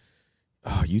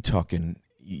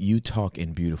 you talk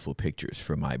in beautiful pictures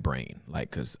for my brain, like,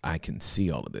 because I can see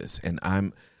all of this, and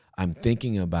I'm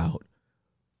thinking about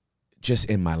just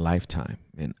in my lifetime,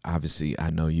 and obviously I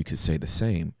know you could say the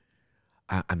same.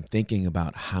 I'm thinking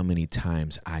about how many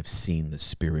times I've seen the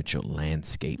spiritual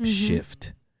landscape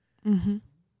shift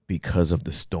because of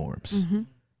the storms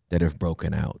that have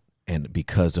broken out, and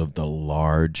because of the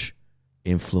large,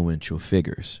 influential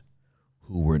figures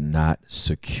who were not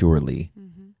securely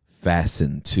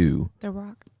fastened to the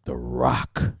rock. the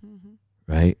rock,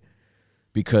 right?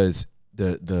 Because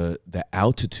the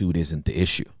altitude isn't the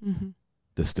issue.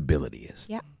 The stability is.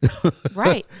 Yeah.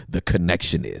 Right. The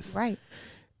connection is. Right.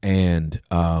 And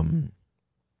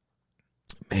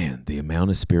man, the amount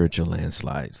of spiritual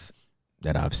landslides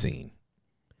that I've seen,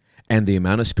 and the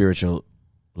amount of spiritual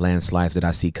landslides that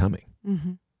I see coming.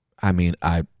 I mean,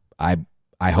 I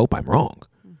hope I'm wrong,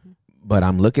 but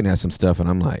I'm looking at some stuff and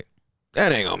I'm like,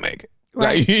 that ain't gonna make it.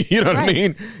 Right. You know what I Right.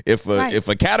 mean? If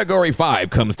a category 5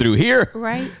 comes through here,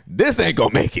 Right. this ain't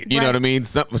gonna make it. You know Right. what I mean?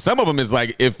 Some of them is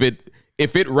like, if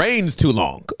it rains too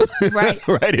long, Right.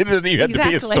 right? It doesn't even have to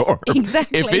be a Exactly. storm.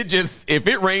 Exactly. If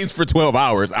it rains for 12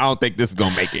 hours, I don't think this is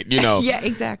gonna make it. You know? Yeah,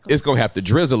 exactly. It's gonna have to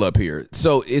drizzle up here.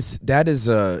 So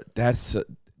that's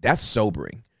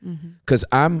sobering, because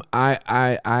I've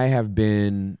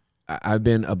been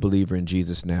a believer in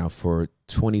Jesus now for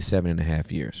 27 and a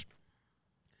half years.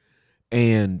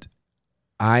 And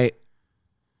I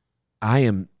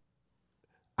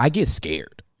get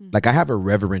scared. Like, I have a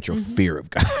reverential fear of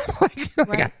God.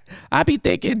 like I be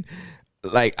thinking,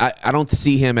 like, I don't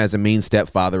see him as a mean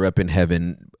stepfather up in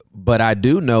heaven, but I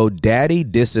do know Daddy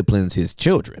disciplines his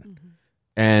children.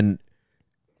 And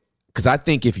because I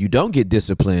think if you don't get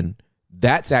disciplined,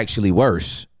 that's actually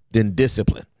worse than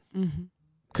discipline.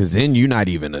 Because then you're not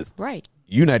even a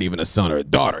son or a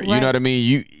daughter. You know what I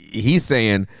mean? He's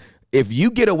saying, if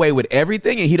you get away with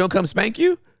everything and he don't come spank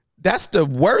you, that's the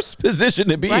worst position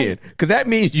to be in, because that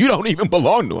means you don't even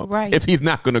belong to him if he's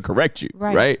not going to correct you,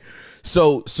 right?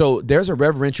 So there's a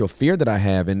reverential fear that I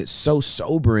have, and it's so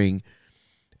sobering,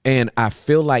 and I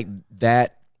feel like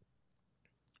that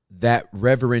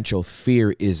reverential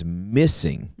fear is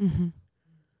missing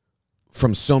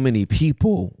from so many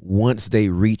people once they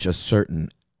reach a certain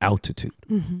altitude.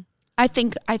 I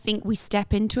think we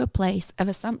step into a place of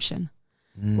assumption,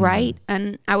 right?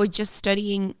 And I was just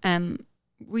studying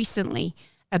recently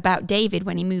about David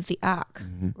when he moved the ark,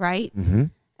 right?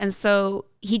 And so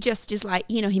he just is like,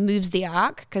 he moves the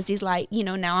ark because he's like,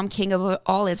 now I'm king of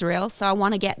all Israel, so I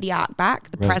want to get the ark back,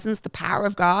 the presence, the power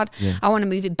of God. I want to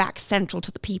move it back central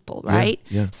to the people, right?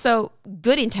 So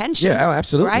good intention. Yeah, oh,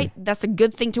 absolutely. Right? That's a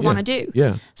good thing to want to do.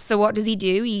 Yeah. So what does he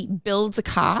do? He builds a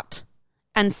cart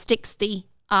and sticks the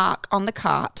ark on the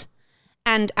cart.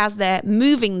 And as they're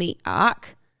moving the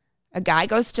ark, a guy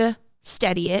goes to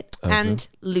steady it and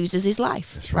loses his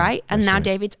life. That's right? And That's now right.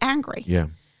 David's angry. Yeah.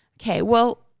 Okay,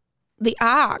 well, the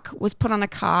ark was put on a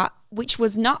cart, which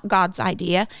was not God's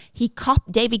idea.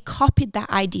 David copied that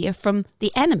idea from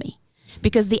the enemy,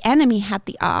 because the enemy had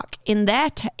the ark in their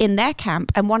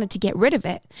camp and wanted to get rid of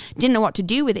it. Didn't know what to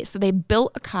do with it, so they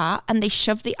built a cart and they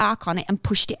shoved the ark on it and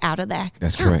pushed it out of their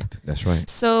That's camp. correct. That's right.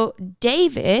 So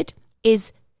David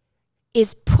is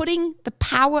putting the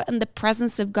power and the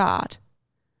presence of God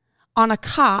on a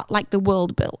cart like the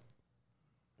world built.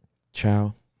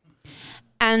 Ciao.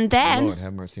 And then Lord,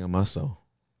 have mercy on my soul.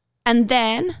 And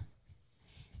then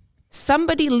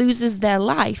somebody loses their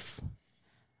life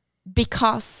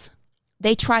because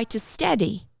they try to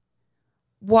steady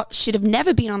what should have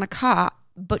never been on a cart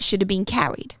but should have been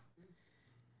carried.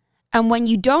 And when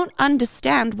you don't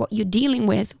understand what you're dealing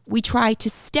with, we try to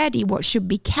steady what should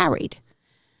be carried.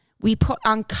 We put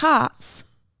on carts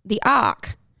the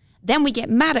ark. Then we get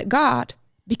mad at God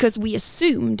because we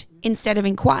assumed instead of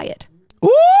inquired. Ooh!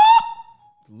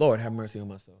 Lord, have mercy on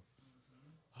my soul.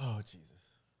 Oh, Jesus.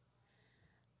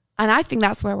 And I think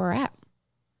that's where we're at.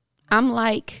 I'm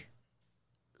like,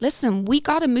 listen, we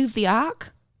got to move the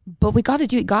ark, but we got to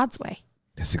do it God's way.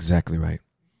 That's exactly right.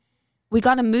 We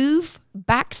got to move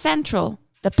back central,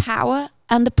 the power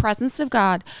and the presence of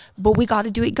God, but we got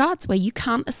to do it God's way. You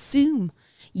can't assume.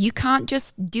 You can't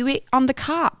just do it on the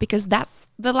cart because that's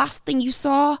the last thing you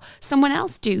saw someone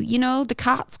else do. You know, the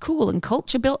cart's cool and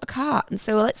culture built a cart. And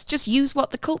so let's just use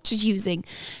what the culture's using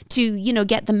to, you know,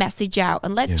 get the message out.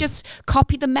 And let's just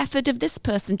copy the method of this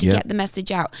person to get the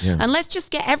message out. Yeah. And let's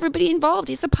just get everybody involved.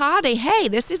 It's a party. Hey,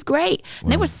 this is great.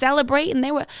 And they were celebrating.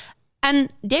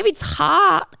 And David's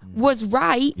heart was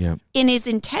right in his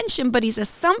intention, but his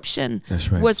assumption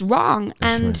was wrong.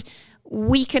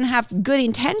 We can have good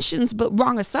intentions, but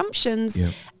wrong assumptions.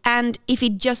 Yep. And if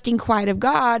he'd just inquired of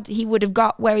God, he would have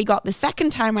got where he got the second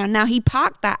time around. Now he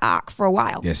parked that ark for a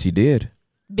while. Yes, he did.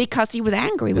 Because he was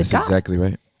angry with God. That's exactly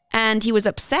right. And he was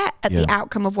upset at the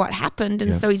outcome of what happened.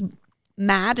 And so he's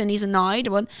mad and he's annoyed.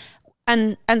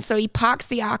 And so he parks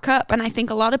the ark up. And I think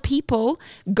a lot of people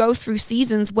go through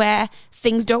seasons where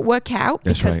things don't work out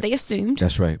because they assumed.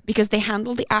 That's right. Because they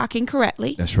handled the ark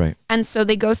incorrectly. That's right. And so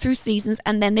they go through seasons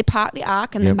and then they park the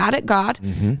ark and they're mad at God.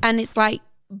 Mm-hmm. And it's like,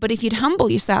 but if you'd humble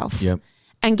yourself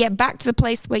and get back to the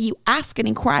place where you ask and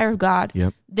inquire of God,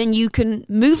 then you can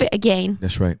move it again.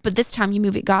 That's right. But this time you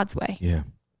move it God's way. Yeah.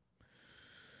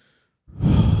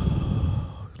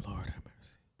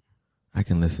 I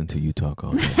can listen to you talk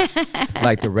all day.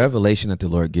 Like the revelation that the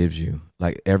Lord gives you,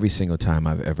 like every single time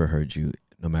I've ever heard you,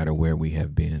 no matter where we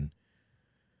have been,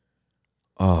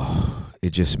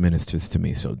 it just ministers to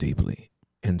me so deeply.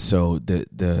 And so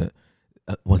the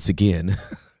once again,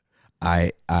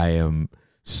 I am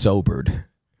sobered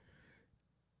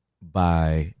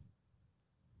by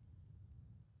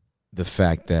the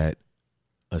fact that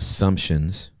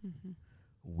assumptions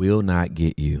will not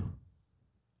get you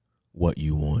what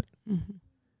you want. Mm-hmm.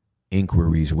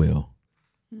 Inquiries will.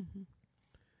 Mm-hmm.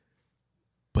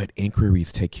 But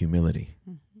inquiries take humility.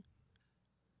 Mm-hmm.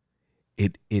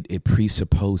 It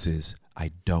presupposes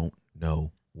I don't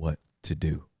know what to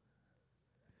do.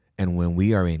 And when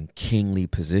we are in kingly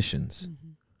positions,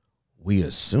 we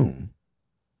assume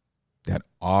that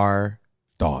our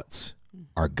thoughts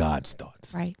are God's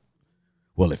thoughts. Right.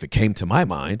 Well, if it came to my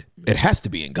mind, it has to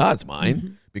be in God's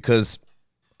mind because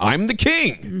I'm the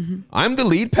king. I'm the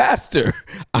lead pastor.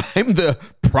 I'm the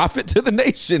prophet to the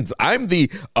nations. I'm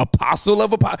the apostle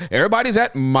of apostles. Everybody's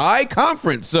at my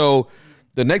conference. So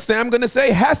the next thing I'm going to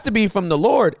say has to be from the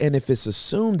Lord. And if it's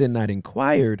assumed and not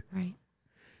inquired,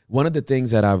 one of the things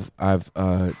that I've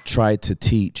tried to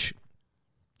teach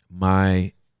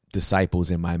my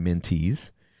disciples and my mentees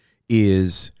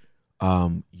is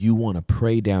you want to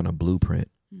pray down a blueprint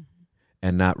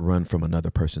and not run from another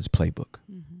person's playbook.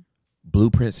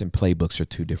 Blueprints and playbooks are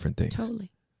two different things.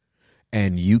 Totally.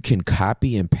 And you can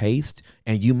copy and paste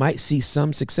and you might see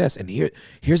some success. And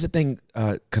here's the thing,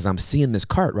 because I'm seeing this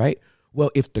cart, right? Well,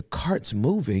 if the cart's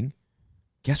moving,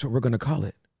 guess what we're going to call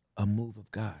it? A move of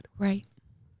God. Right.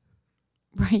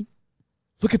 Right.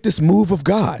 Look at this move of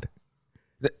God.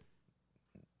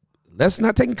 Let's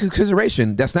not take into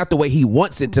consideration that's not the way he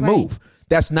wants it to move.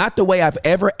 That's not the way I've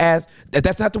ever asked.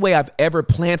 That's not the way I've ever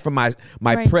planned for my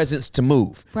presence to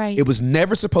move. Right. It was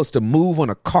never supposed to move on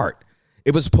a cart.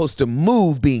 It was supposed to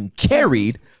move being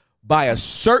carried by a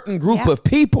certain group of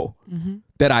people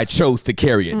that I chose to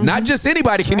carry it. Not just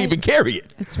anybody can even carry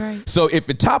it. That's right. So if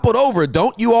it toppled over,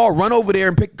 don't you all run over there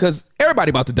and pick, because everybody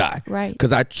about to die. Right.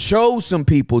 Because I chose some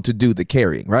people to do the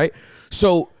carrying, right?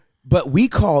 So, but we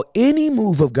call any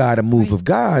move of God a move of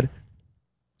God.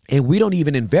 And we don't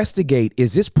even investigate,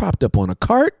 is this propped up on a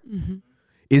cart?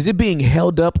 Is it being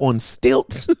held up on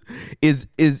stilts?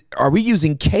 Are we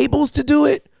using cables to do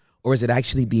it? Or is it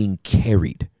actually being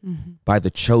carried by the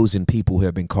chosen people who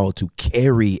have been called to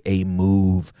carry a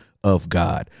move of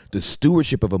God? The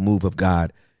stewardship of a move of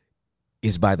God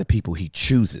is by the people he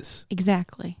chooses.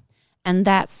 Exactly. And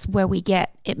that's where we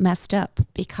get it messed up,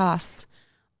 because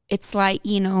it's like,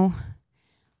 you know,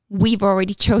 we've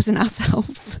already chosen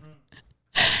ourselves.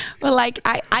 But like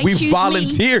I we choose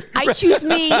volunteered. Me. I choose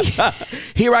me.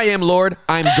 Here I am, Lord,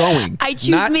 I'm going. I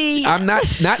choose me. I'm not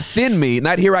send me.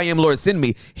 Not here I am, Lord, send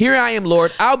me. Here I am,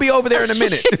 Lord, I'll be over there in a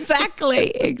minute.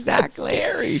 Exactly. That's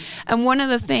scary. And one of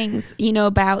the things, you know,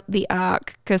 about the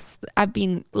ark, because I've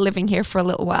been living here for a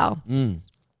little while,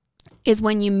 is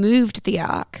when you moved the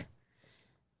ark,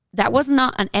 that was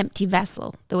not an empty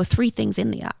vessel. There were 3 things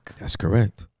in the ark. That's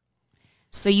correct.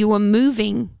 So you were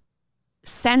moving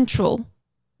central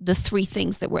the 3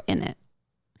 things that were in it.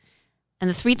 And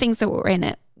the 3 things that were in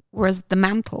it was the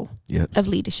mantle of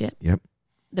leadership,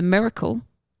 the miracle,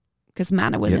 because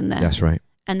manna was in there. That's right.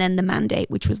 And then the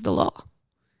mandate, which was the law.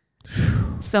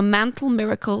 So mantle,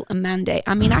 miracle, and mandate.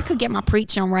 I mean, I could get my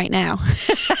preach on right now.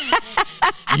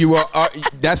 You are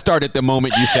that started the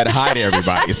moment you said hi to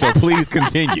everybody. So please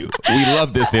continue. We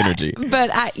love this energy. But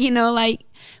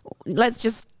let's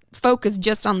just focus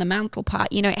just on the mantle part.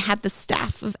 It had the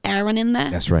staff of Aaron in there.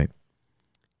 That's right.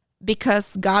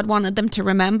 Because God wanted them to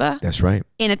remember. That's right.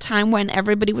 In a time when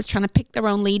everybody was trying to pick their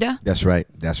own leader. That's right.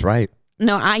 That's right.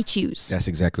 No, I choose. That's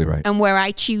exactly right. And where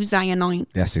I choose, I anoint.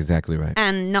 That's exactly right.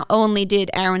 And not only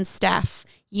did Aaron's staff,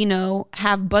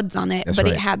 have buds on it, That's but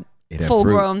right. it had It had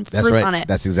full-grown That's fruit right. on it.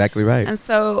 That's exactly right. And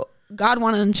so God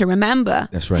wanted them to remember,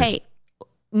 That's right. hey,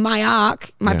 my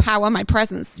ark, my power, my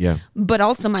presence, but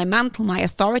also my mantle, my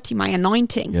authority, my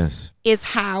anointing is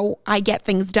how I get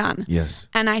things done. Yes.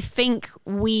 And I think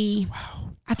we've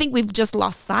just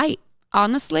lost sight,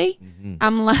 honestly. Mm-hmm.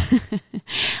 I'm like,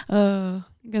 I'm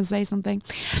going to say something.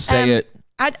 Say it.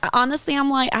 Honestly, I'm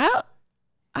like, I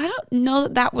don't know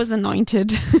that was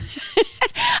anointed.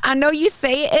 I know you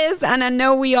say it is, and I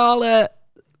know we all are,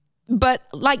 but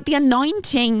like the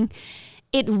anointing,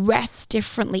 it rests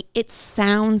differently. It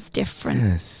sounds different.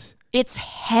 Yes. It's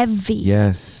heavy.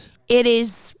 Yes. It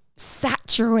is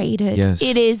saturated. Yes.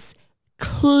 It is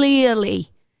clearly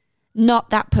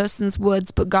not that person's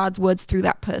words, but God's words through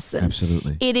that person.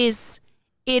 Absolutely. It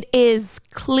is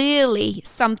clearly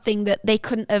something that they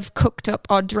couldn't have cooked up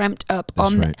or dreamt up.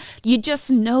 That's right. You just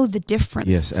know the difference.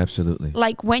 Yes, absolutely.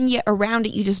 Like when you're around it,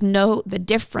 you just know the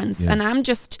difference. Yes. And I'm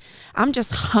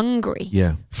just hungry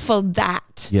for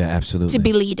that. Yeah, absolutely. To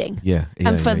be leading. Yeah.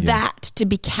 And for that to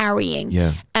be carrying.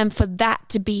 Yeah. And for that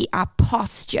to be our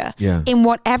posture Yeah. in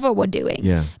whatever we're doing.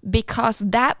 Yeah. Because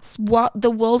that's what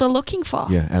the world are looking for.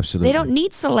 Yeah, absolutely. They don't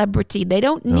need celebrity. They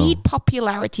don't need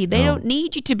popularity. They don't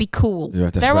need you to be cool.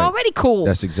 Yeah, they're right. already cool.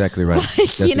 That's exactly right. Like,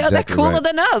 That's they're exactly cooler right.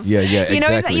 than us. Yeah,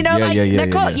 exactly. They're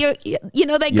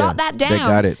cool. They got that down. They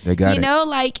got it. They got it.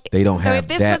 Like they don't so have if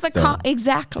this that, was a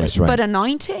exactly, That's right. but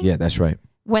anointing. Yeah, that's right.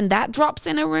 When that drops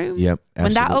in a room. Yep. Absolutely.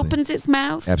 When that opens its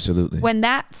mouth. Absolutely. When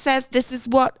that says this is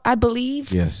what I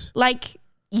believe. Yes. Like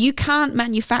you can't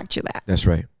manufacture that. That's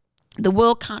right. The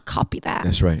world can't copy that.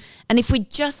 That's right. And if we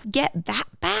just get that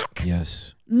back,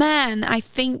 yes, man, I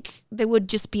think there would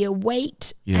just be a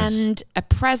weight and a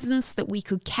presence that we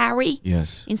could carry.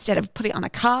 Yes. Instead of put it on a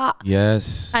cart.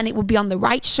 Yes. And it would be on the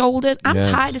right shoulders. I'm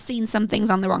tired of seeing some things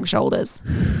on the wrong shoulders.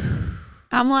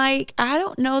 I'm like, I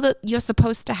don't know that you're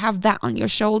supposed to have that on your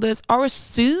shoulders or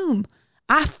assume.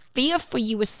 I fear for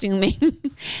you assuming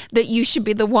that you should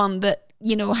be the one that,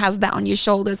 has that on your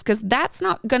shoulders, because that's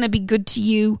not going to be good to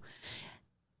you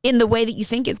in the way that you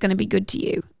think it's going to be good to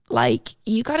you. Like,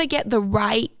 you got to get the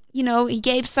right, he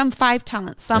gave some 5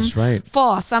 talents, some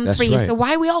 4, some 3. Right. So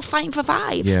why are we all fighting for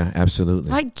 5? Yeah, absolutely.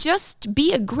 Like, just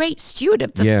be a great steward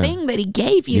of the thing that he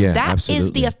gave you. Yeah, that absolutely.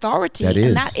 is the authority.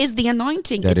 And that is the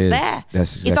anointing. It's there.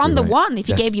 That's exactly it's on the right. 1 if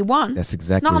he gave you 1. That's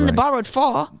exactly It's not on the right. borrowed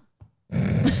 4.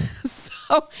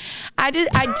 So I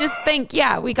just think,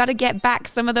 we got to get back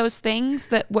some of those things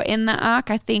that were in the ark.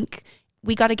 I think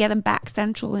we got to get them back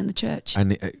central in the church.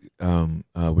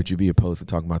 Would you be opposed to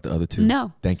talking about the other 2?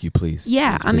 No. Thank you, please.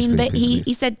 Yeah, Please,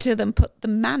 he said to them, put the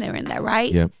manna in there,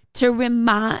 right? Yep. To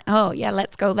remind. Oh yeah,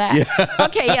 let's go there. Yeah.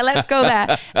 Okay, yeah, let's go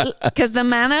there. Because the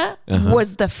manna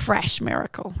was the fresh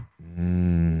miracle.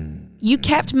 You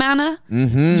kept manna,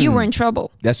 you were in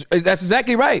trouble. That's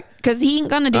exactly right. Because he ain't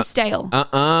gonna do stale.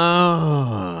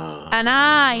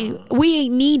 And we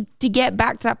need to get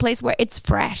back to that place where it's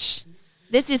fresh.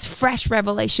 This is fresh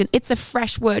revelation. It's a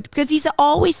fresh word because he's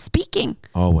always speaking.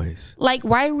 Always. Like,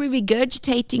 why are we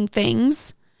regurgitating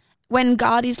things when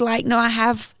God is like, no, I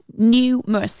have new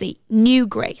mercy, new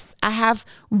grace. I have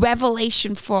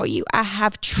revelation for you. I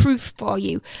have truth for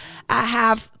you. I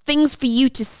have things for you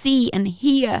to see and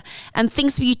hear and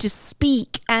things for you to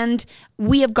speak. And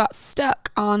we have got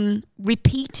stuck on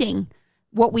repeating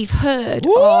what we've heard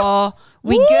or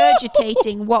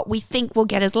regurgitating what we think will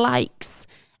get us likes.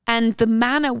 And the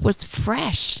manna was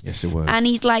fresh. Yes, it was. And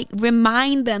he's like,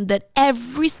 remind them that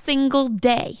every single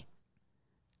day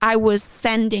I was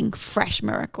sending fresh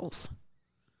miracles.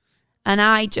 And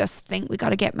I just think we got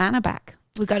to get manna back.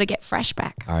 We got to get fresh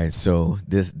back. All right, so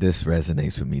this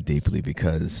resonates with me deeply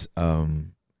because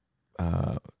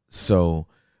so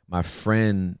my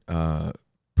friend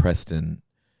Preston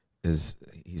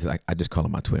he's like, I just call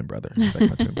him my twin brother. He's like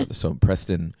my twin brother. So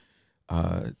Preston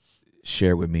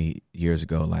shared with me years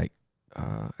ago, like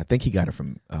I think he got it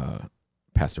from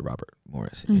Pastor Robert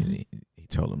Morris. Mm-hmm. And he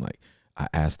told him, like, I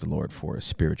asked the Lord for a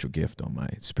spiritual gift on my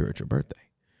spiritual birthday.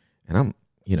 And I'm,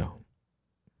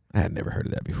 I had never heard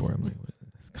of that before. I'm like,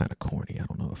 it's kind of corny. I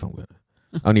don't know if I'm gonna.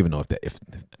 I don't even know if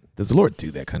does the Lord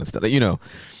do that kind of stuff,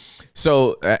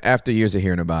 So after years of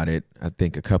hearing about it, I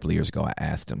think a couple of years ago, I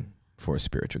asked him for a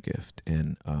spiritual gift.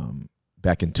 And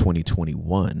back in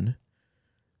 2021,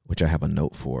 which I have a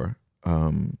note for,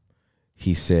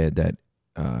 he said that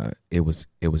it was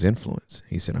influence.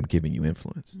 He said, I'm giving you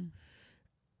influence.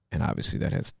 And obviously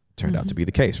that has turned out to be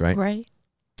the case, right? Right.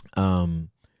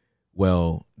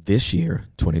 Well, this year,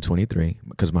 2023,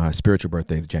 because my spiritual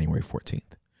birthday is January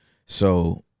 14th.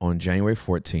 So on January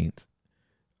 14th,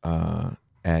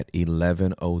 at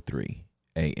 11:03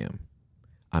 a.m.,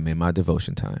 I'm in my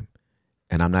devotion time,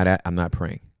 and I'm not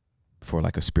praying for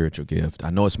like a spiritual gift.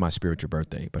 I know it's my spiritual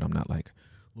birthday, but I'm not like,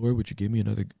 Lord, would you give me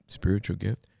another spiritual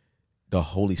gift? The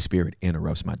Holy Spirit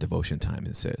interrupts my devotion time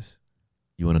and says,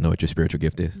 you want to know what your spiritual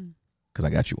gift is? Because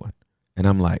I got you one. And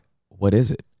I'm like, what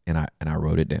is it? And I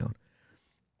wrote it down.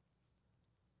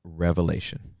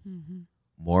 Revelation.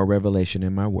 More revelation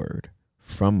in my word,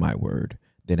 from my word,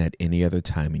 than at any other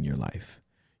time in your life.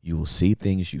 You will see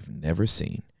things you've never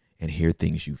seen and hear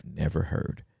things you've never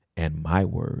heard. And my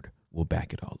word will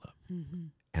back it all up.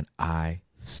 And I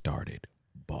started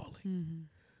bawling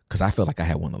because I felt like I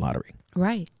had won the lottery.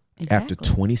 Right. Exactly. After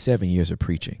 27 years of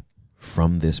preaching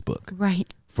from this book.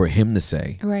 Right. For him to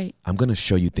say, right, I'm going to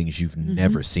show you things you've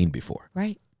never seen before.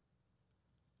 Right.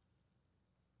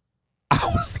 I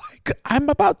was like, I'm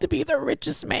about to be the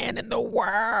richest man in the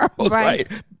world. Right.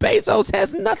 Bezos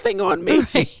has nothing on me.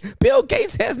 Right. Bill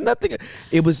Gates has nothing.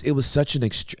 It was such an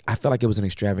I felt like it was an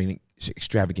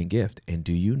extravagant gift. And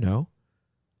do you know,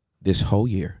 this whole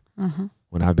year,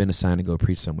 when I've been assigned to go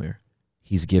preach somewhere,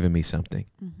 he's given me something.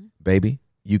 Baby,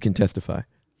 you can testify.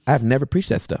 I've never preached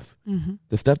that stuff.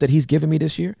 The stuff that he's given me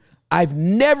this year, I've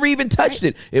never even touched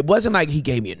it. It wasn't like he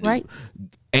gave me a new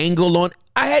angle on.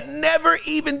 I had never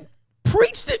even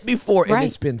preached it before, and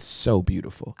it's been so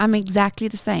beautiful. I'm exactly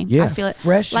the same. Yeah, I feel it.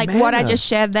 Fresh like manna. What I just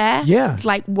shared there. Yeah, it's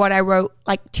like what I wrote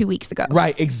like 2 weeks ago.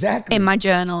 Right, exactly. In my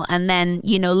journal, and then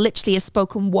literally is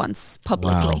spoken once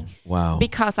publicly. Wow.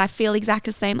 Because I feel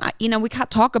exactly the same. We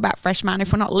can't talk about fresh manna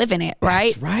if we're not living it,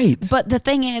 right? That's right. But the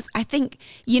thing is, I think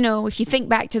if you think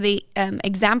back to the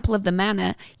example of the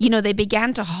manna, they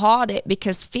began to hoard it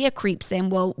because fear creeps in.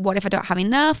 Well, what if I don't have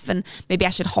enough? And maybe I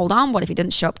should hold on. What if it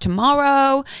doesn't show up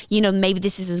tomorrow? Maybe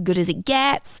this is as good as it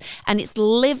gets. And it's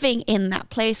living in that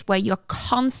place where you're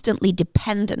constantly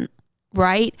dependent,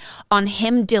 right, on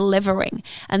him delivering.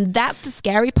 And that's the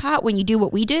scary part when you do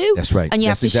what we do. That's right. And you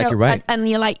that's have to exactly show, right. and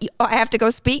you're like, oh, I have to go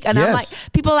speak. And I'm like,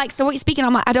 people are like, so what are you speaking?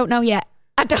 I'm like, I don't know yet.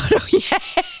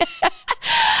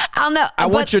 I'll know. I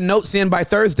want your notes in by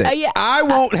Thursday. Yeah. I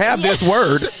won't have this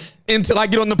word until I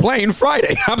get on the plane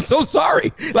Friday. I'm so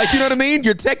sorry. Like, you know what I mean?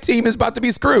 Your tech team is about to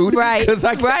be screwed. Right. Because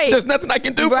there's nothing I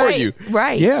can do for you.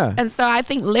 Right. Yeah. And so I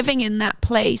think living in that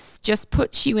place just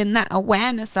puts you in that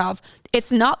awareness of,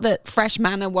 it's not that fresh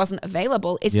manna wasn't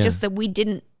available. It's just that we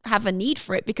didn't have a need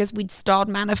for it because we'd stored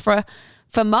manna for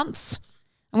months.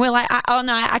 And we're like,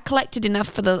 I collected enough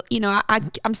for the,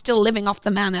 I'm still living off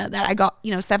the manna that I got,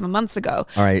 7 months ago.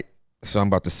 All right. So I'm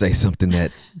about to say something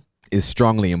that is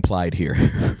strongly implied here.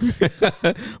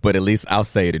 But at least I'll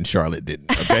say it and Charlotte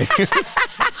didn't, okay?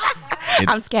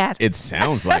 I'm scared. It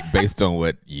sounds like, based on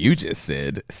what you just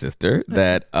said, sister,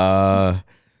 that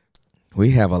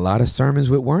we have a lot of sermons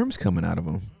with worms coming out of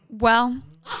them. Well,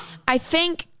 I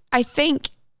think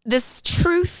this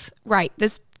truth, right,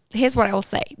 here's what I will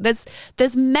say.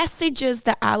 There's messages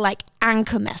that are like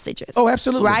anchor messages. Oh,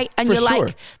 absolutely. Right? And For you're sure.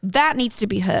 like, that needs to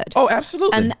be heard. Oh,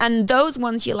 absolutely. And those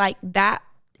ones you're like, that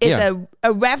is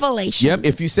a revelation. Yep.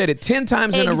 If you said it 10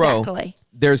 times in a row, Exactly.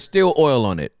 there's still oil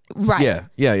on it. Right.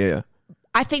 Yeah.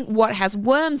 I think what has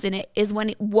worms in it is when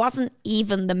it wasn't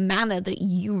even the manna that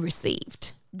you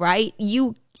received, right?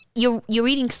 You're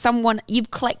eating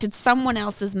you've collected someone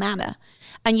else's manna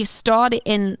and you've stored it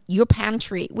in your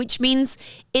pantry, which means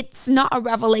it's not a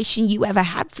revelation you ever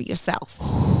had for yourself.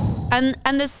 And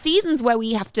there's seasons where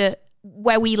we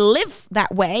live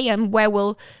that way and where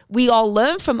we all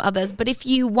learn from others. But if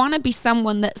you want to be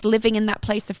someone that's living in that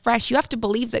place of fresh, you have to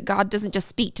believe that God doesn't just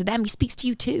speak to them, he speaks to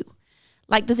you too.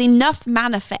 Like there's enough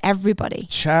manna for everybody.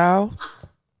 Child.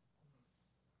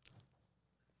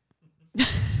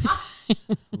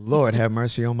 Lord have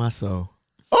mercy on my soul.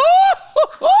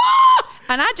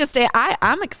 And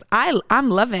I'm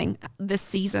loving this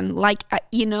season. Like, I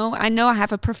know I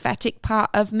have a prophetic part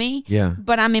of me,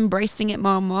 but I'm embracing it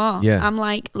more and more. Yeah. I'm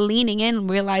like leaning in,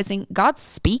 realizing God's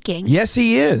speaking. Yes,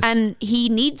 he is. And he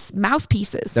needs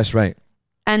mouthpieces. That's right.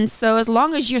 And so as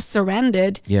long as you're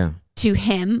surrendered to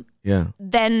him,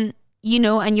 then,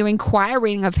 and you're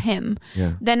inquiring of him,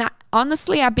 then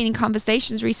honestly, I've been in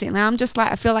conversations recently. I'm just like,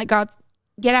 I feel like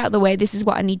get out of the way. This is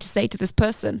what I need to say to this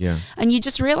person. Yeah. And you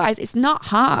just realize it's not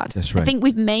hard. That's right. I think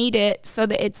we've made it so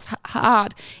that it's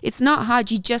hard. It's not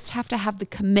hard. You just have to have the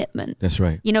commitment. That's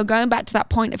right. You know, going back to that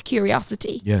point of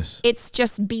curiosity. Yes. It's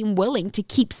just being willing to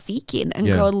keep seeking and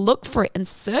Yeah. go look for it and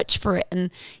search for it.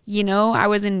 And, you know, I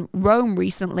was in Rome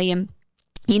recently, and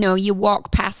you know, you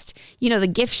walk past, you know, the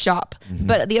gift shop,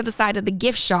 but at the other side of the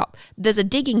gift shop, there's a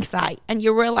digging site, and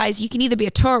you realize you can either be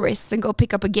a tourist and go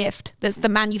pick up a gift that's the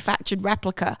manufactured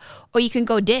replica, or you can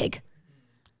go dig,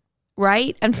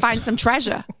 right? And find some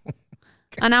treasure.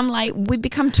 And I'm like, we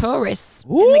become tourists in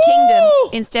the kingdom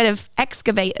instead of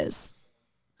excavators.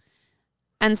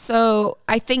 And so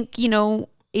I think, you know,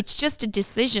 it's just a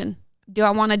decision. Do I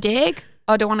want to dig,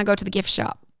 or do I want to go to the gift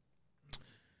shop?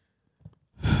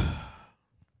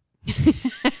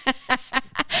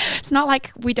 It's not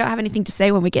like we don't have anything to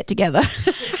say when we get together.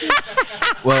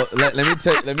 Well, let me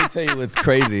tell you what's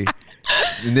crazy,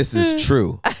 and this is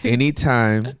true.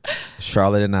 Anytime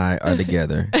Charlotte and I are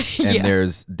together and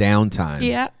there's downtime,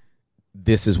 Yeah.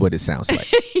 this is what it sounds like.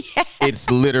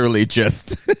 It's literally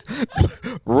just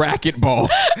racquetball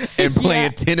and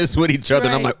playing tennis with each other.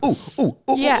 And I'm like, ooh, ooh,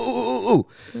 ooh, Yeah. ooh, ooh, ooh.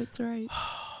 That's right.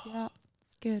 Yeah,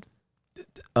 it's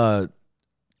good.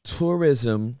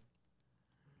 Tourism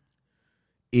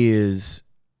is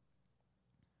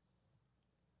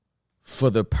for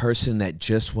the person that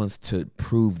just wants to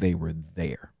prove they were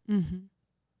there. Mm-hmm.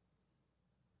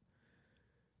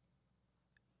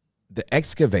 The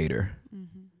excavator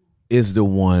is the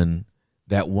one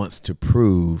that wants to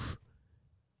prove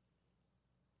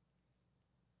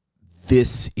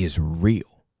this is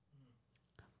real.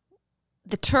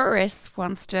 The tourist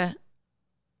wants to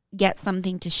get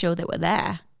something to show that we're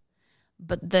there,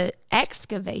 but the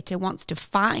excavator wants to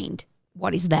find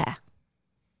what is there.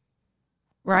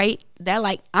 Right? They're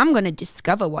like, I'm going to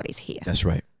discover what is here, That's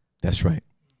right. That's right.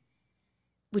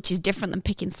 which is different than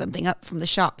picking something up from the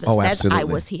shop that Oh, says absolutely. I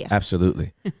was here.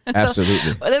 Absolutely.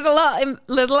 Absolutely. Well, there's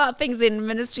a lot of things in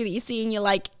ministry that you see and you're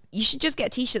like, you should just get a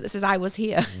t-shirt that says I was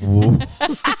here.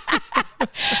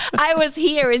 I was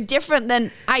here is different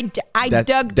than I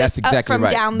dug this up from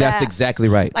right. down there. That's exactly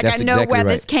right. Like, That's I know exactly where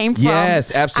right. this came from.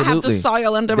 Yes, I have the absolutely.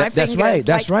 soil under my That's fingers. right.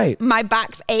 That's Like, right. My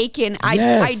back's aching.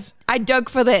 Yes. I dug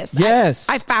for this. Yes.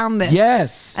 I found this.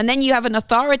 Yes. And then you have an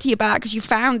authority about it because you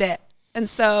found it. And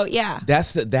so, yeah.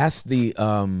 That's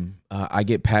the I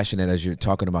get passionate as you're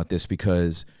talking about this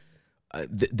because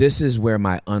this is where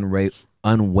my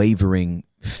unwavering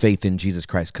faith in Jesus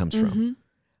Christ comes from.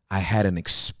 I had an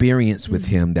experience with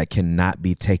him that cannot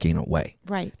be taken away.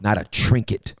 Right. Not a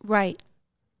trinket Right.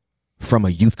 from a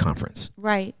youth conference.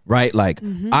 Right. Right? Like,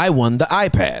 I won the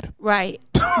iPad. Right.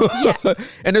 Yeah.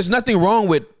 And there's nothing wrong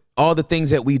with all the things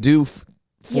that we do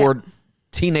for Yeah.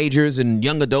 teenagers and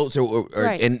young adults or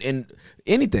Right. and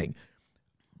anything.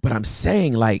 But I'm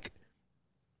saying, like,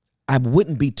 I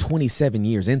wouldn't be 27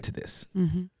 years into this.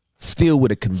 Still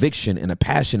with a conviction and a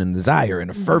passion and desire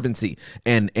and a fervency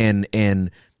and an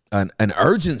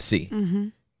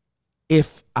urgency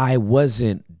if I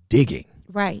wasn't digging.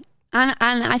 Right. And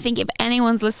I think if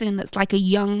anyone's listening that's like a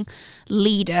young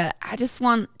leader, I just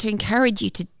want to encourage you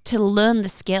to learn the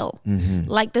skill.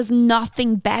 Like, there's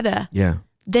nothing better Yeah.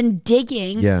 than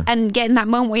digging Yeah. and getting that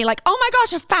moment where you're like, oh my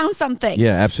gosh, I found something.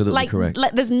 Yeah, absolutely Like, correct.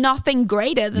 there's nothing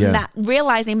greater than Yeah. that,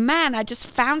 realizing, man, I just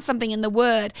found something in the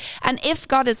word. And if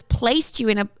God has placed you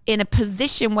in a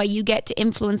position where you get to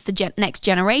influence the next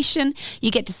generation,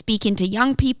 you get to speak into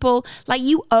young people, like,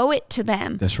 you owe it to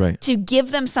them. That's right. To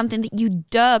give them something that you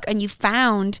dug and you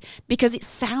found, because it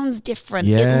sounds different.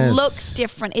 Yes. It looks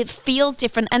different. It feels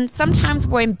different. And sometimes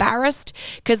we're embarrassed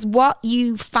because what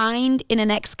you find in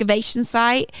an excavation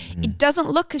site, it doesn't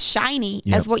look as shiny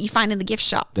as what you find in the gift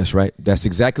shop. That's right. That's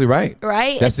exactly right.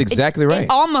 Right? That's exactly right. It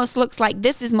almost looks like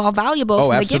this is more valuable Oh,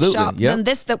 from the gift absolutely. shop Yep. than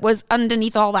this that was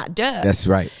underneath all that dirt. That's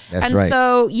right. That's And right.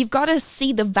 so you've got to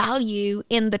see the value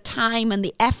in the time and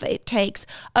the effort it takes.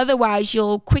 Otherwise,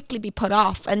 you'll quickly be put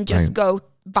off and just Right. go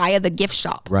via the gift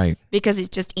shop. Right. Because it's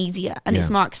just easier and it's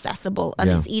Yeah. more accessible and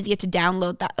Yeah. it's easier to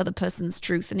download that other person's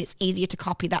truth and it's easier to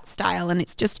copy that style and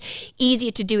it's just easier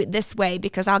to do it this way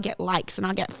because I'll get likes and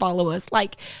I'll get followers.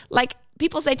 Like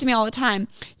people say to me all the time,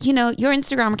 you know, your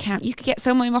Instagram account, you could get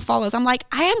so many more followers. I'm like,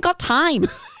 I ain't got time.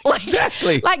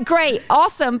 Exactly. Like, great,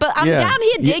 awesome, but I'm Yeah. down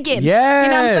here digging. Yes.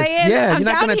 You know what I'm saying? Yeah, I'm you're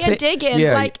not down gonna here ta- digging.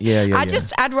 Yeah, Like, yeah.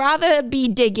 I'd rather be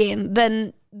digging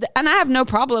than, and I have no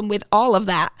problem with all of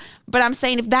that. But I'm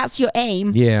saying if that's your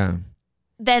aim, Yeah.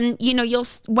 then, you know,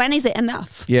 when is it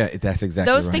enough? Yeah, that's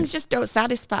exactly Those right. things just don't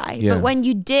satisfy. Yeah. But when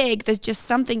you dig, there's just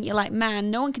something you're like,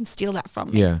 man, no one can steal that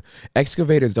from me. Yeah.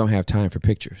 Excavators don't have time for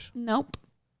pictures. Nope.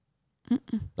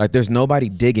 Like there's nobody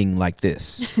digging like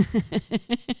this.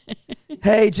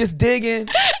 Hey, just digging.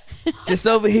 Just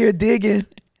over here digging.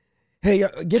 Hey,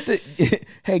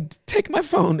 hey, take my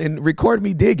phone and record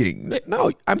me digging.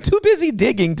 No, I'm too busy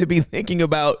digging to be thinking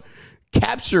about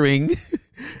capturing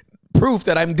proof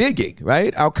that I'm digging,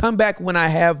 right? I'll come back when I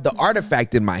have the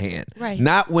artifact in my hand, right?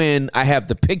 Not when I have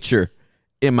the picture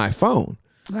in my phone.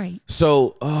 Right.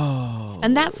 So,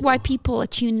 and that's why people are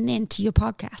tuning in to your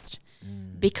podcast,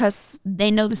 because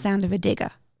they know the sound of a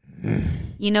digger.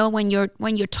 You know, when you're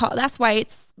taught, that's why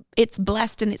it's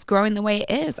blessed and it's growing the way it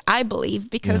is, I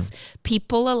believe, because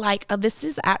people are like, oh, this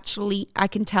is actually, I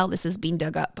can tell this has been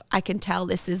dug up. I can tell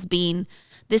this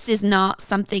is not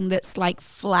something that's like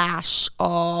flash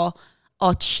or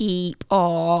cheap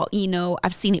or, you know,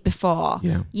 I've seen it before.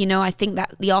 Yeah. You know, I think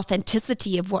that the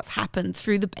authenticity of what's happened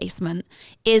through the basement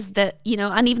is that, you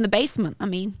know, and even the basement, I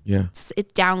mean, it's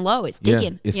down low, it's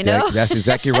digging, you know? That's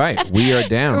exactly right. We are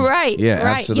down. Right. Yeah,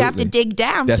 right. absolutely. You have to dig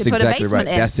down That's to put exactly a basement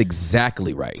right. in. That's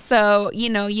exactly right. So, you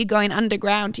know, you're going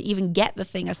underground to even get the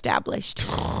thing established.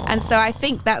 And so I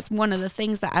think that's one of the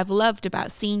things that I've loved about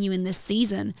seeing you in this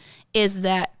season is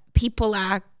that people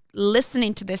are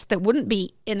listening to this that wouldn't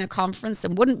be in a conference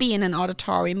and wouldn't be in an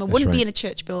auditorium and wouldn't be in a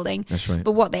church building. That's right.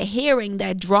 But what they're hearing,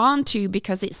 they're drawn to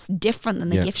because it's different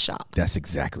than the gift shop. That's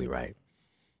exactly right.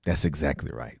 That's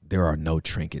exactly right. There are no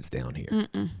trinkets down here.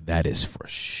 That is for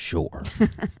sure.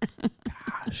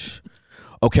 Gosh.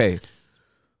 Okay.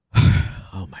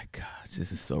 Oh my gosh,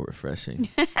 this is so refreshing.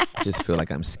 I just feel like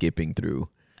I'm skipping through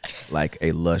like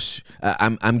a lush.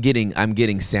 I'm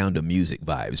getting Sound of Music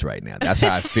vibes right now. That's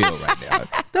how I feel right now.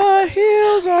 The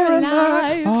hills are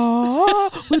alive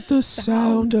with the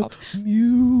sound of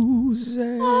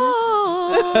music.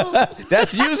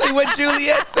 That's usually what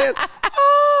Juliet said.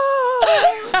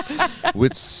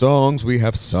 With songs we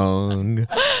have sung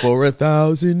for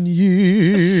 1,000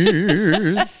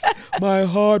 years, my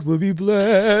heart will be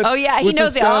blessed. Oh yeah, he with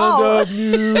knows the it all. sound of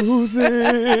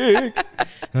music,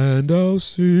 and I'll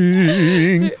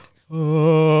sing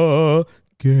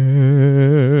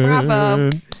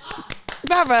again.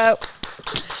 Bravo.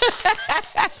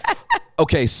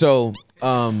 Okay, so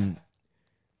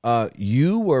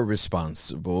you were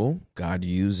responsible, God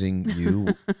using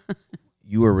you.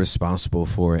 You were responsible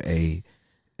for a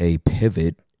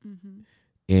pivot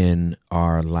in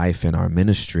our life and our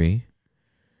ministry.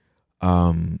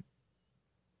 But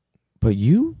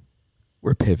you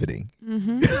were pivoting.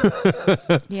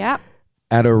 Yeah.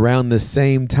 At around the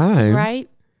same time Right.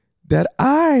 that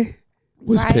I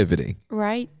was Right. pivoting.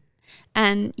 Right.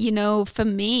 And, you know, for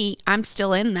me, I'm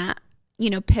still in that, you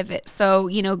know, pivot. So,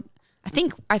 you know, I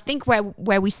think where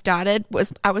we started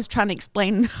was I was trying to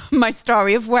explain my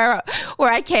story of where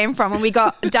I came from, and we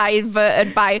got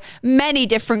diverted by many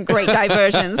different great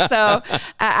diversions. So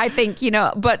I think, you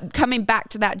know, but coming back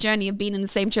to that journey of being in the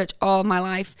same church all my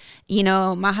life, you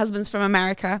know, my husband's from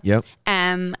America. Yep.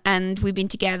 And we've been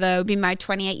together, we've been married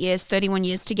 28 years, 31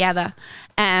 years together.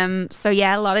 So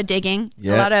yeah, a lot of digging,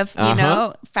 a lot of, you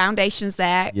know, foundations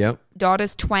there. Yep.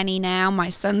 Daughter's 20 now, my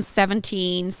son's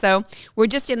 17. So we're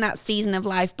just in that season of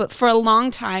life. But for a long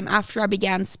time after I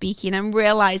began speaking, I'm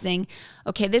realizing,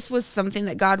 okay, this was something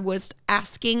that God was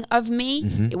asking of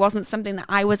me. It wasn't something that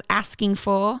I was asking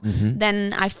for.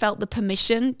 Then I felt the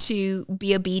permission to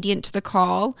be obedient to the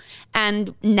call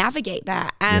and navigate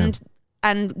that. And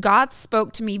God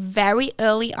spoke to me very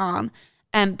early on,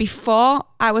 before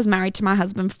I was married to my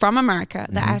husband from America,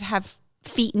 that I'd have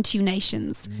feet in two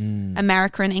nations,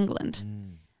 America and England.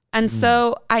 And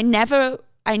so I never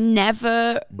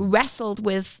wrestled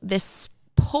with this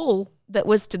pull that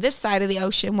was to this side of the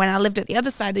ocean. When I lived at the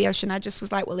other side of the ocean, I just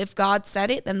was like, well, if God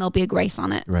said it, then there'll be a grace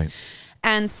on it. Right.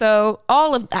 And so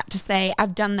all of that to say,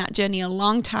 I've done that journey a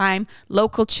long time,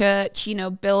 local church, you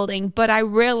know, building. But I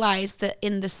realized that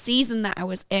in the season that I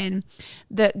was in,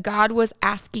 that God was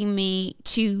asking me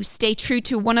to stay true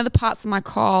to one of the parts of my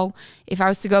call. If I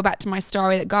was to go back to my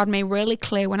story that God made really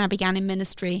clear when I began in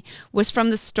ministry, was from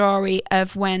the story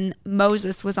of when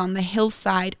Moses was on the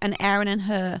hillside and Aaron and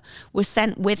Hur were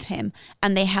sent with him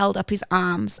and they held up his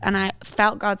arms. And I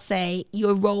felt God say,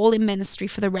 your role in ministry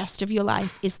for the rest of your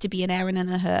life is to be an Aaron and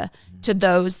a Hur to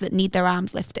those that need their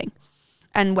arms lifting.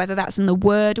 And whether that's in the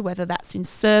word, whether that's in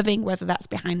serving, whether that's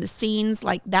behind the scenes,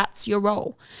 like that's your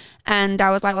role. And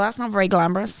I was like, well, that's not very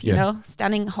glamorous, you know,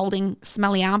 standing holding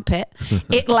smelly armpit.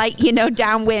 It like, you know,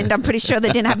 downwind. I'm pretty sure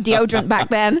they didn't have deodorant back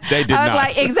then. They did I was not.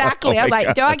 like, exactly. I was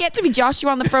like, do I get to be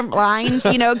Joshua on the front lines,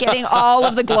 you know, getting all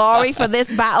of the glory for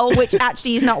this battle, which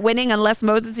actually he's not winning unless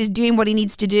Moses is doing what he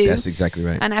needs to do. That's exactly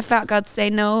right. And I felt God say,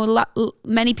 no,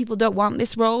 many people don't want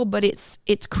this role, but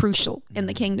it's crucial in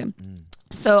the kingdom.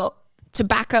 So to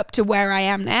back up to where I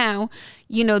am now,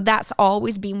 you know, that's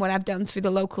always been what I've done through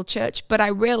the local church. But I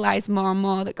realized more and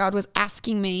more that God was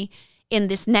asking me in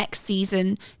this next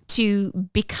season to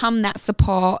become that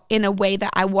support in a way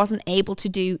that I wasn't able to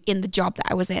do in the job that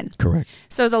I was in. Correct.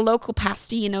 So as a local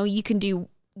pastor, you know, you can do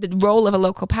the role of a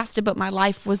local pastor, but my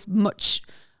life was much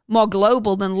more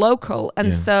global than local.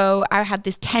 And so I had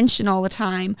this tension all the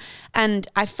time, and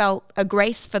I felt a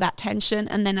grace for that tension.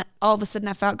 And then all of a sudden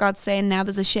I felt God saying, now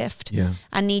there's a shift. Yeah.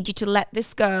 I need you to let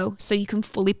this go so you can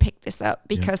fully pick this up,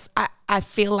 because I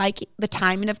feel like the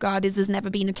timing of God is there's never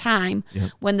been a time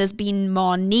when there's been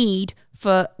more need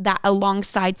for that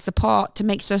alongside support to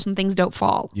make sure some things don't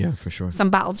fall. Yeah, for sure. Some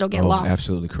battles don't get lost.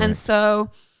 Absolutely correct. And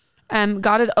so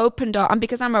God had opened door, and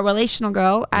because I'm a relational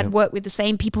girl, I'd worked with the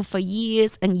same people for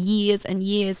years and years and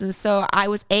years. And so I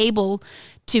was able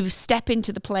to step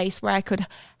into the place where I could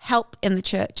help in the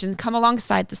church and come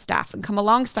alongside the staff and come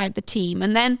alongside the team.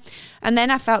 And then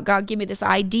I felt God give me this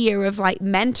idea of like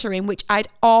mentoring, which I'd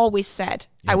always said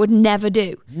I would never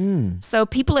do. So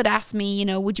people had asked me, you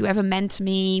know, would you ever mentor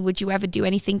me? Would you ever do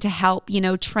anything to help, you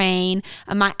know, train?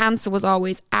 And my answer was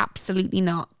always absolutely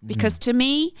not. Because to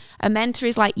me, a mentor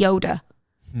is like Yoda.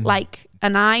 Like,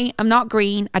 and I am not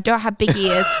green. I don't have big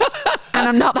ears. And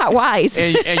I'm not that wise.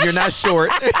 And you're not short.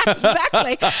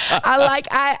 Exactly.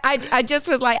 I just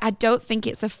was like, I don't think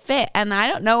it's a fit. And I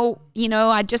don't know, you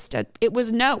know, it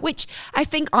was no, which I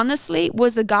think honestly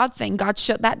was the God thing. God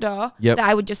shut that door that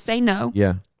I would just say no.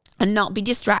 Yeah. And not be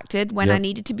distracted when I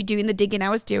needed to be doing the digging I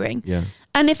was doing. Yeah.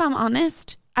 And if I'm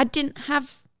honest, I didn't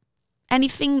have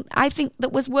anything I think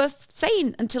that was worth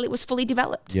saying until it was fully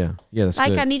developed. Yeah, that's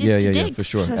like good. I needed to dig for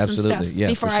sure, some absolutely, stuff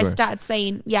before I started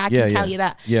saying, I can tell you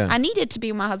that. Yeah. I needed to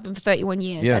be with my husband for 31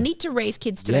 years. Yeah. I need to raise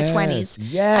kids to their 20s.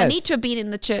 Yes. I need to have been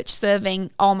in the church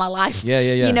serving all my life. Yeah.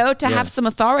 You know, to have some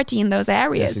authority in those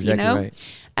areas. That's exactly you know,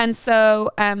 right. And so,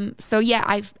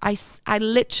 I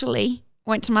literally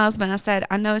went to my husband. I said,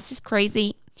 I know this is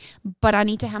crazy, but I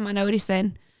need to have my notice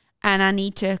in. And I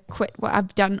need to quit what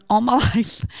I've done all my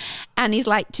life. And he's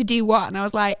like, to do what? And I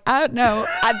was like, I don't know.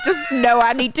 I just know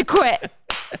I need to quit.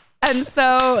 And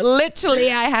so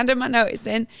literally I handed my notice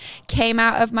in, came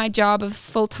out of my job of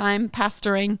full-time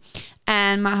pastoring.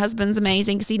 And my husband's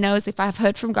amazing because he knows if I've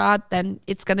heard from God, then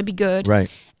it's going to be good.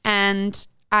 Right. And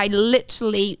I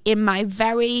literally in my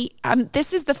very,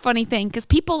 this is the funny thing, because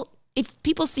if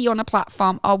people see you on a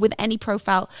platform or with any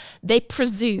profile, they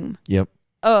presume. Yep.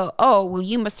 Oh, well,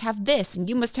 you must have this and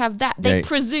you must have that. They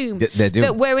presume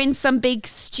that we're in some big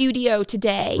studio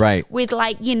today, right, with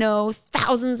like, you know,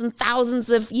 thousands and thousands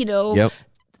of, you know,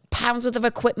 pounds worth of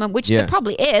equipment, which there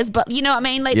probably is, but you know what I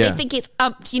mean? Like they think it's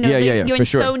you know, you're in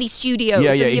Sony Studios.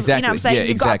 Yeah, so exactly. You know what I'm saying?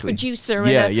 You've got a producer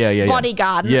and a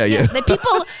bodyguard. Yeah. The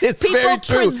people, it's people very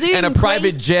true. presume and a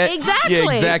private jet.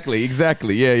 Exactly. Yeah,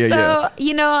 exactly. Yeah. So,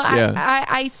 you know,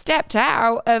 I stepped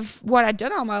out of what I'd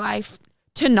done all my life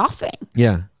to nothing.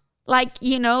 Yeah. Like,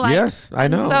 you know, like, yes, I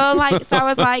know. So I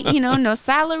was like, you know, no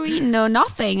salary, no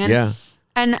nothing. And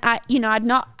I, you know,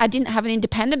 I didn't have an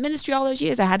independent ministry all those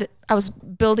years. I was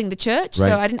building the church,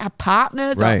 so I didn't have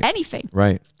partners or anything.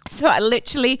 Right. So I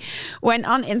literally went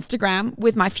on Instagram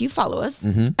with my few followers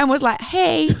and was like,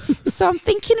 hey, so I'm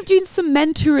thinking of doing some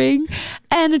mentoring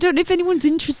and I don't know if anyone's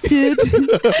interested,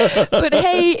 but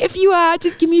hey, if you are,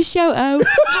 just give me a shout out.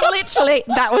 Literally,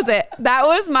 that was it. That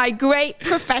was my great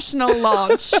professional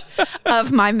launch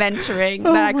of my mentoring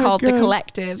that I called The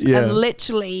Collective. Yeah. And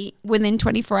literally within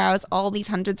 24 hours, all these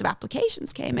hundreds of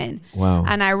applications came in. Wow.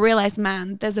 And I realized,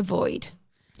 man, there's a void.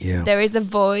 Yeah. There is a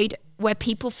void where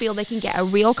people feel they can get a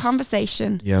real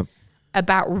conversation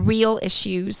about real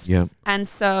issues. And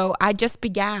so I just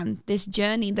began this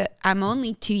journey that I'm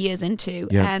only 2 years into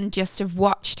and just have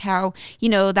watched how, you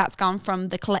know, that's gone from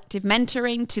the collective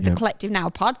mentoring to the collective now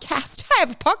podcast. I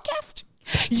have a podcast.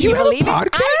 You have a podcast?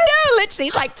 I know, literally.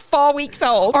 It's like 4 weeks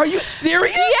old. Are you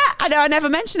serious? Yeah, I know. I never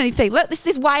mentioned anything. Look, this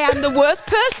is why I'm the worst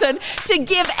person to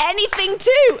give anything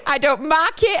to. I don't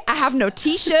market. I have no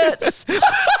T-shirts.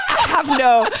 I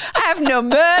have no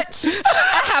merch.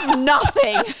 I have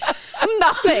nothing.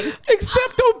 Nothing.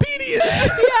 Except obedience.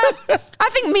 Yeah. I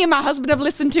think me and my husband have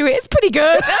listened to it. It's pretty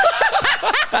good.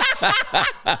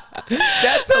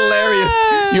 That's hilarious.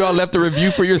 You all left a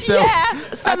review for yourself? Yeah.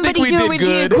 Somebody do a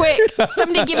review quick.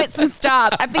 Somebody give it some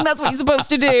stars. I think that's what you're supposed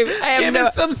to do. Give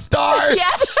it some stars. Yeah.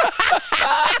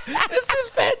 This is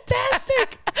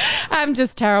fantastic. I'm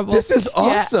just terrible. This is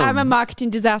awesome. Yeah, I'm a marketing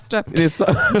disaster. But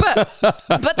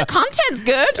the content's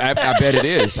good. I bet it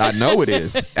is. I know it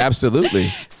is.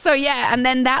 Absolutely. So yeah, and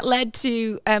then that led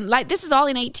to like this is all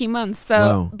in 18 months.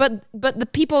 So wow. but the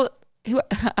people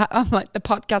I'm like the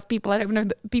podcast people. I don't know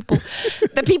the people.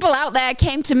 The people out there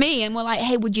came to me and were like,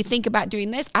 "Hey, would you think about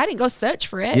doing this?" I didn't go search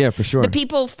for it. Yeah, for sure. The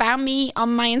people found me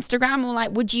on my Instagram and were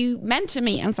like, "Would you mentor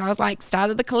me?" And so I was like,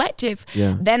 started the collective.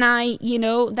 Yeah. Then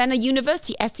then a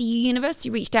university, SEU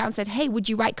University, reached out and said, "Hey, would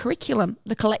you write curriculum,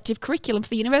 the collective curriculum for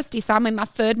the university?" So I'm in my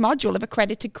 3rd module of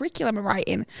accredited curriculum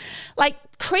writing, like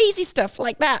crazy stuff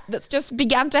like that. That's just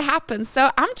began to happen.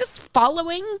 So I'm just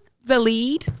following the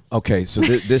lead. Okay, so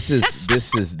this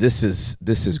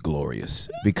is glorious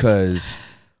because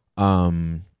I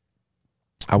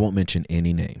won't mention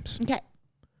any names. Okay.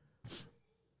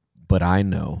 But I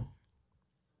know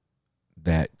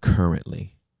that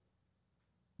currently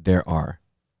there are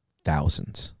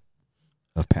thousands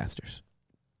of pastors.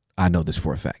 I know this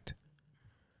for a fact.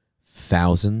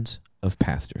 Thousands of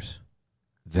pastors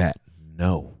that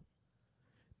know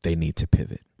they need to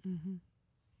pivot. Mm-hmm.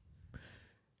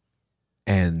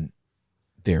 And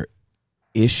their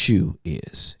issue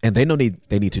is, and they know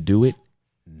they need to do it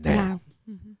now.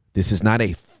 Mm-hmm. This is not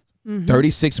a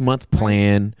 36-month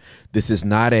plan. This is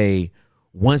not a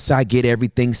once I get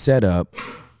everything set up.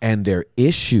 And their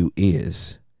issue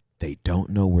is they don't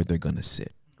know where they're going to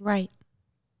sit. Right.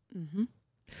 Mm-hmm.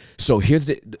 So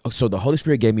the Holy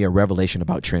Spirit gave me a revelation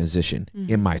about transition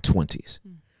in my 20s.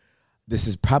 This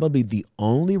is probably the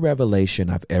only revelation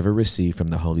I've ever received from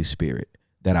the Holy Spirit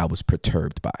that I was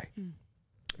perturbed by,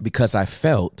 because I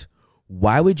felt,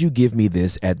 why would you give me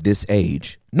this at this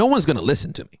age? No one's going to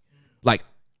listen to me. Like,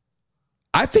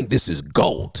 I think this is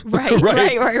gold.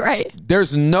 Right.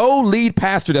 There's no lead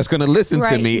pastor that's going to listen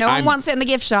to me. No one wants it in the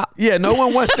gift shop. Yeah, no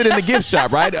one wants it in the gift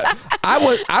shop, right? I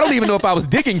don't even know if I was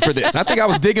digging for this. I think I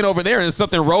was digging over there and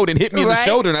something rolled and hit me in the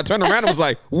shoulder, and I turned around and was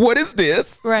like, what is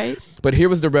this? Right. But here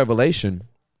was the revelation.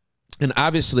 And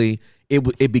obviously,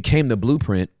 it became the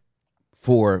blueprint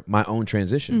for my own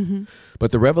transition.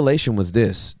 But the revelation was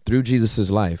this: through Jesus's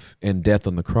life and death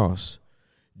on the cross,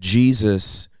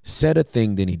 Jesus said a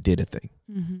thing, then he did a thing.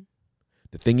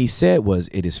 The thing he said was,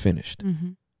 it is finished.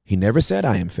 He never said,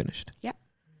 I am finished. Yeah.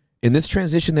 In this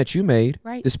transition that you made,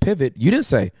 this pivot, you didn't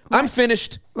say, I'm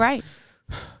finished. Right.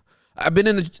 I've been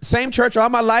in the same church all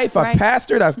my life. I've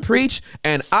pastored, I've preached,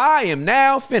 and I am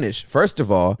now finished. First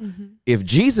of all, if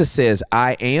Jesus says,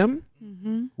 I am,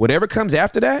 whatever comes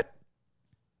after that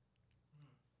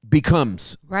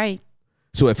becomes. Right.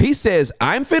 So if he says,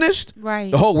 I'm finished,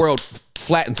 right, the whole world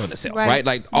flattens on itself, right?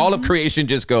 Like all of creation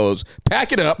just goes,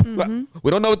 pack it up.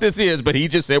 We don't know what this is, but he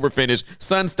just said we're finished.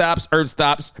 Sun stops, earth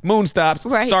stops, moon stops,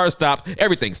 stars stop,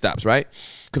 everything stops, right?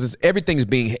 Because everything's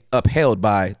being upheld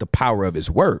by the power of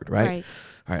his word, right?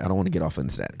 All right, I don't want to get off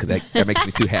into that because that makes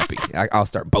me too happy. I'll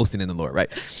start boasting in the Lord,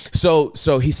 right?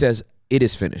 So he says, it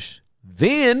is finished.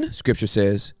 Then scripture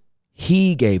says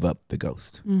he gave up the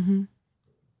ghost.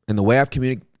 And the way I've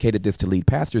communicated this to lead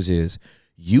pastors is,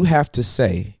 you have to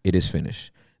say it is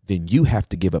finished. Then you have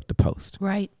to give up the post.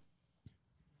 Right.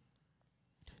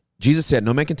 Jesus said,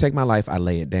 no man can take my life, I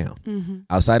lay it down.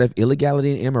 Outside of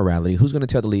illegality and immorality, who's going to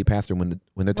tell the lead pastor when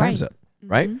their time's up,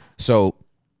 right? So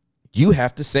you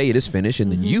have to say it is finished,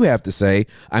 and then you have to say,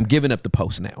 I'm giving up the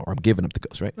post now, or I'm giving up the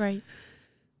ghost, right? Right.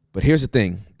 But here's the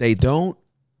thing. They don't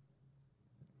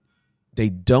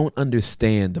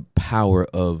understand the power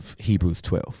of Hebrews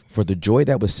 12. For the joy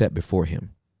that was set before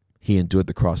him, he endured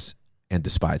the cross and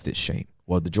despised its shame.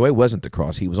 Well, the joy wasn't the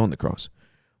cross. He was on the cross.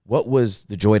 What was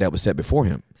the joy that was set before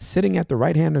him? Sitting at the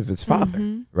right hand of his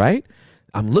Father, right?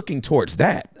 I'm looking towards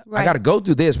that. I got to go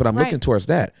through this, but I'm looking towards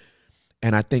that.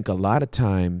 And I think a lot of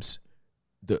times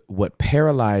what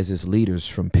paralyzes leaders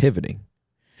from pivoting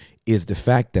is the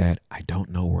fact that I don't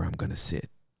know where I'm going to sit.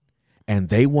 And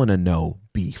they want to know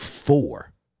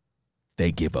before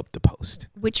they give up the post.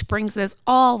 Which brings us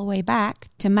all the way back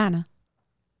to manna.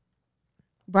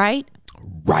 Right?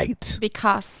 Right.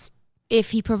 Because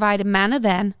if he provided manna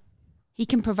then, he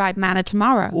can provide manna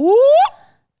tomorrow. Ooh.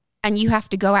 And you have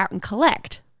to go out and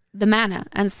collect the manna.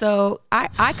 And so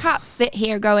I can't sit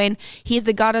here going, he's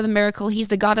the God of the miracle, he's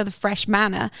the God of the fresh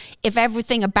manna, if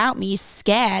everything about me is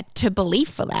scared to believe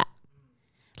for that.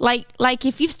 Like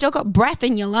if you've still got breath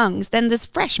in your lungs, then there's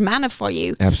fresh manna for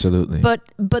you. Absolutely.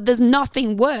 But there's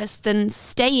nothing worse than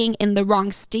staying in the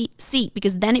wrong seat,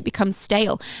 because then it becomes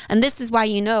stale. And this is why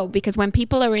because when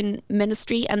people are in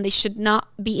ministry and they should not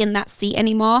be in that seat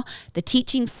anymore, the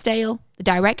teaching's stale, the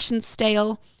direction's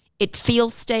stale, it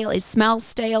feels stale, it smells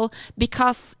stale,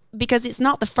 because it's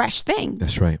not the fresh thing.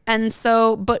 That's right. And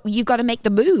so, but you got to make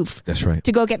the move. That's right.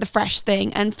 To go get the fresh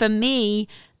thing. And for me,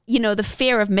 the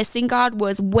fear of missing God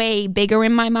was way bigger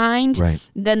in my mind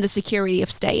than the security of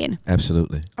staying.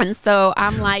 Absolutely. And so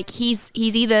I'm like, he's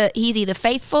either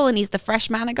faithful and he's the fresh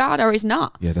man of God, or he's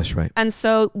not. Yeah, that's right. And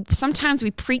so sometimes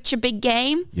we preach a big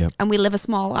game and we live a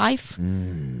small life.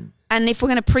 And if we're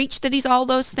going to preach that he's all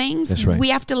those things, that's right, we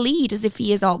have to lead as if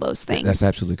he is all those things. That's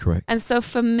absolutely correct. And so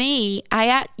for me,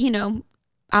 I'm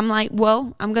like,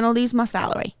 well, I'm going to lose my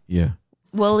salary. Yeah.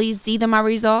 Well, he's either my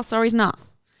resource or he's not.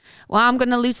 Well, I'm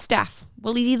going to lose staff.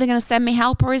 Well, he's either going to send me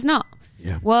help or he's not.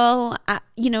 Yeah. Well,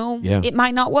 it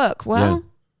might not work. Well,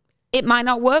 it might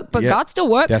not work, but God still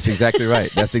works. That's exactly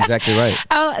right. That's exactly right.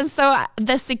 And so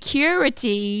the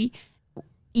security,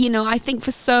 I think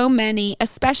for so many,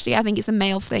 especially I think it's a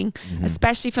male thing,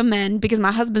 especially for men, because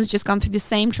my husband's just gone through the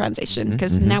same transition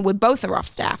because now we both are off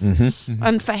staff.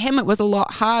 And for him, it was a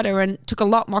lot harder and took a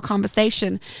lot more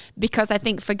conversation, because I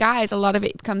think for guys, a lot of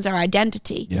it becomes our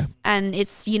identity. Yeah. And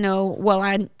it's, well,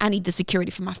 I need the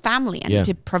security for my family. I need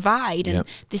to provide. And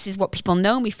this is what people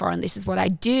know me for. And this is what I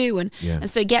do. And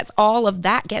so it gets, all of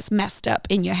that gets messed up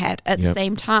in your head at the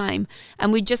same time.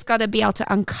 And we just got to be able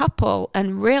to uncouple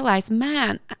and realize,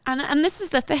 man, and this is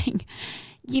the thing,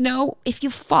 if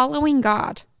you're following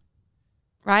God,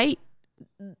 right,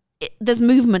 there's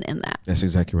movement in that. That's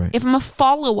exactly right. If I'm a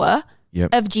follower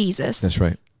of Jesus, that's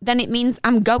right, then it means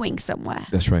I'm going somewhere.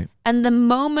 That's right. And the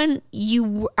moment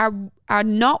you are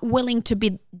not willing to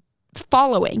be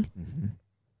following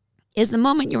is the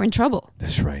moment you're in trouble.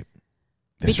 That's right.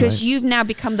 That's because right. You've now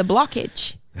become the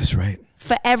blockage. That's right.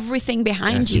 For everything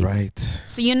behind you. That's right.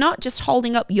 So you're not just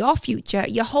holding up your future,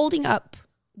 you're holding up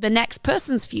the next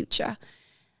person's future.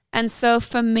 And so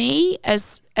for me,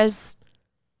 as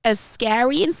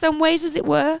scary in some ways as it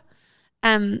were,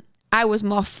 I was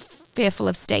more fearful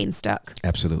of staying stuck.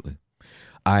 Absolutely.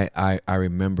 I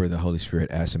remember the Holy Spirit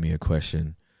asking me a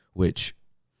question, which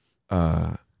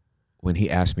when he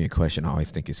asked me a question, I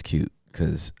always think it's cute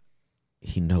because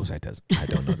he knows I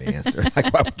don't know the answer.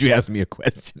 Like, why would you ask me a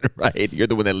question, right? You're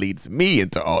the one that leads me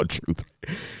into all truth.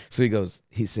 So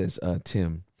he says,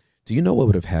 Tim, do you know what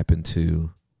would have happened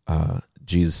to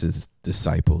Jesus'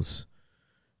 disciples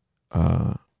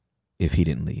if he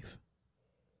didn't leave?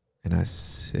 And I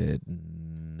said,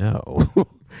 no.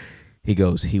 He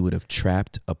goes, he would have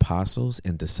trapped apostles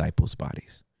and disciples'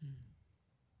 bodies.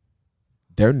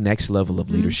 Their next level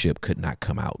of leadership could not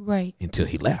come out until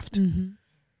he left.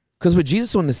 Because with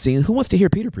Jesus on the scene, who wants to hear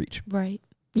Peter preach? Right.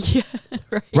 Yeah.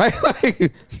 Right?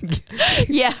 Like,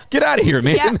 yeah. Get out of here,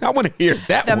 man. Yeah. I want to hear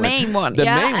that the one. main one. The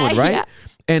main one, right? Yeah.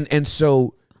 And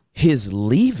so his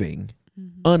leaving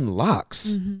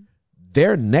unlocks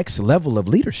their next level of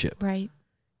leadership. Right.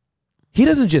 He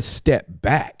doesn't just step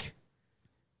back.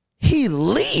 He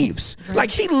leaves. Right.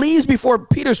 Like he leaves before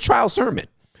Peter's trial sermon.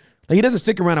 Like he doesn't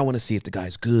stick around. I want to see if the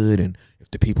guy's good and if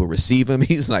the people receive him.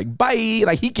 He's like, bye.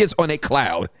 Like he gets on a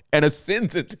cloud and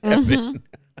ascends into heaven.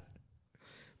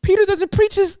 Peter doesn't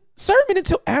preach his sermon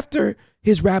until after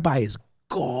his rabbi is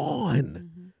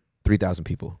gone. 3,000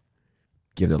 people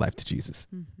give their life to Jesus.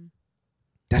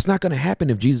 That's not going to happen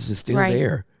if Jesus is still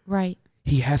there. Right.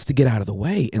 He has to get out of the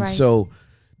way. And so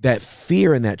that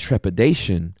fear and that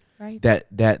trepidation that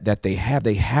they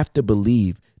have to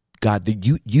believe, God,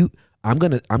 that I'm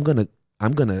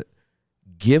gonna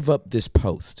give up this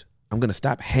post. I'm gonna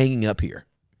stop hanging up here.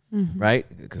 Right?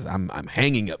 Because I'm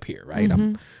hanging up here, right?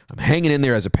 I'm hanging in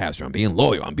there as a pastor. I'm being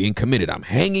loyal. I'm being committed. I'm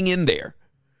hanging in there.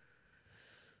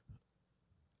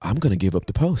 I'm going to give up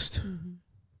the post.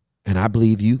 And I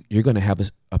believe you're going to have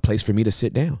a place for me to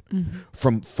sit down.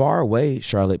 From far away,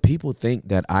 Charlotte, people think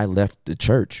that I left the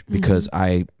church because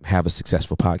I have a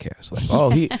successful podcast. Like,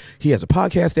 oh, he has a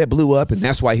podcast that blew up and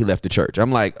that's why he left the church.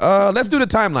 I'm like, let's do the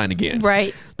timeline again.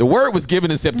 Right. The word was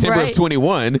given in September of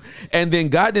 21, and then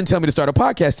God didn't tell me to start a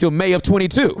podcast till May of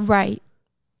 22. Right.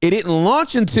 It didn't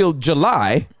launch until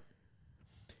July.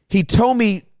 He told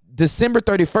me December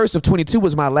 31st of 22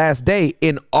 was my last day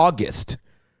in August.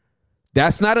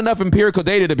 That's not enough empirical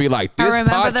data to be like, this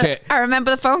podcast. I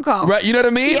remember the phone call. Right, you know what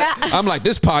I mean? Yeah. I'm like,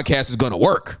 this podcast is going to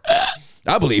work.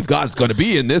 I believe God's going to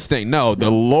be in this thing. No,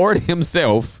 the Lord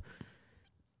himself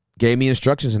gave me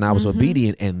instructions and I was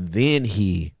obedient. And then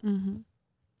he,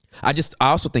 I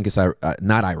also think it's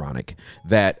not ironic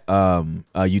that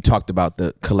you talked about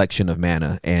the collection of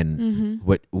manna and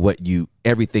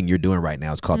everything you're doing right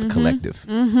now is called the collective.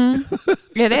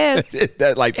 It is.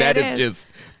 that is just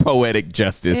poetic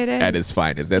justice at its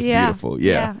finest. That's beautiful.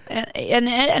 Yeah. And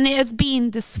it has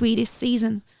been the sweetest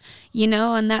season,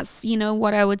 and that's,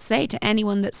 what I would say to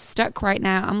anyone that's stuck right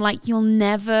now. I'm like, you'll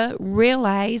never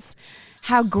realize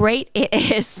how great it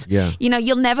is. Yeah. You know,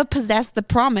 you'll never possess the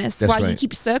promise That's while you right.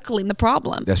 keep circling the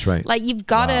problem. That's right. Like you've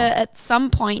got to at some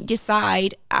point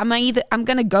decide, I'm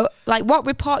going to go, like what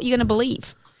report are you going to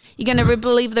believe? You're going to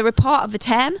believe the report of the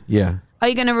 10? Yeah. Or are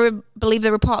you going to believe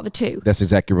the report of the 2? That's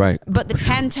exactly right. But the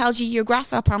 10 tells you you're a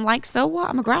grasshopper. I'm like, so what?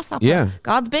 I'm a grasshopper. Yeah.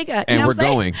 God's bigger. You And know we're what I'm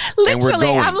saying? going. Literally, And we're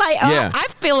going. I'm like, oh, Yeah. I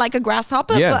feel like a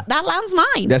grasshopper, Yeah. but that land's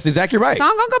mine. That's exactly right. So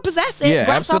I'm going to go possess it, Yeah,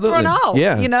 grasshopper absolutely. and all.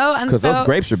 Yeah. You know? And Because so, those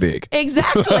grapes are big.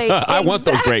 Exactly. I want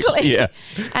those grapes. Exactly. Yeah.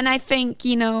 And I think,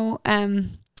 you know,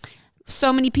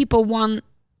 so many people want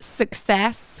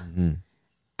success,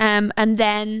 and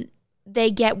then they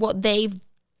get what they've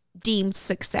deemed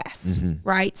success,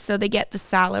 right? So they get the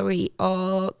salary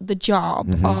or the job,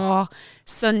 or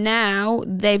so now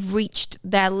they've reached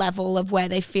their level of where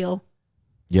they feel,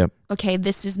 Yep. okay,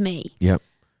 this is me. Yep.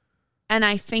 And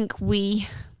I think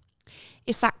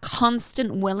it's that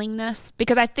constant willingness,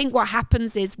 because I think what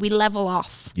happens is we level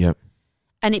off Yep.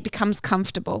 and it becomes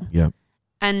comfortable. Yep.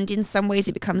 And in some ways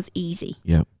it becomes easy.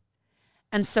 Yep.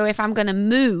 And so if I'm going to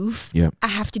move, Yep. I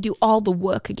have to do all the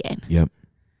work again. Yep.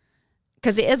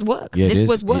 Because it is work. Yeah, it this is.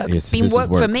 was work. This It's been is work,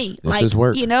 work. for me. This is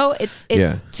work. You know, it's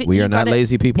Yeah. We you are not gotta-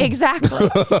 lazy people. Exactly.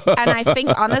 And I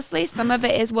think honestly, some of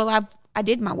it is, well, I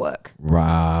did my work.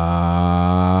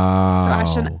 Wow. So I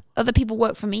shouldn't, other people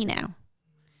work for me now.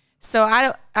 So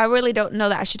I really don't know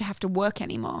that I should have to work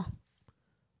anymore.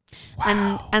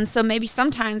 Wow. And so maybe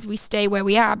sometimes we stay where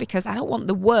we are because I don't want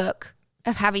the work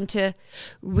of having to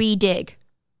redig,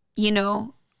 you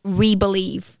know,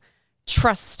 re-believe,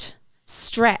 trust,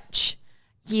 stretch,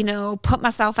 you know, put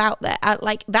myself out there.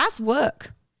 Like that's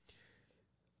work.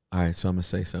 All right, so I'm going to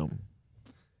say something.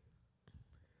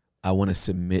 I want to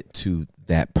submit to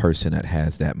that person that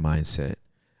has that mindset.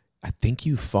 I think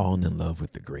you've fallen in love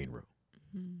with the green room.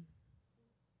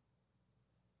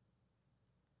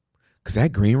 Because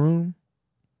that green room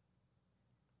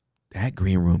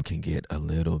can get a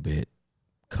little bit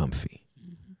comfy.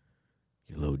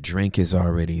 Your little drink is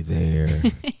already there.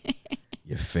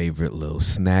 Your favorite little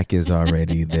snack is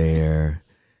already there.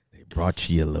 They brought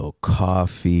you a little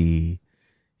coffee.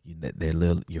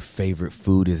 Your favorite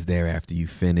food is there after you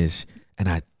finish. And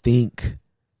I think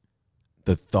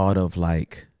the thought of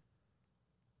like,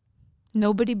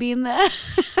 nobody being there,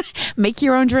 make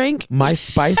your own drink. my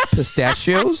spiced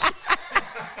pistachios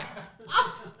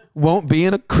won't be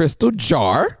in a crystal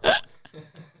jar.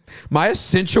 My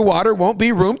essential water won't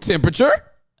be room temperature.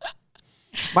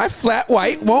 My flat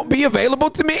white won't be available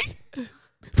to me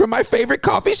from my favorite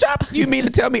coffee shop. You mean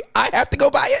to tell me I have to go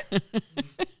buy it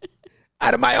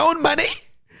out of my own money?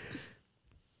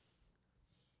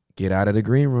 Get out of the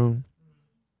green room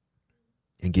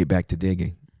and get back to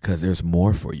digging, because there's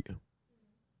more for you.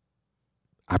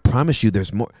 I promise you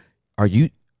there's more. Are you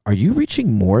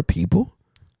reaching more people?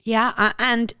 Yeah,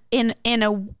 and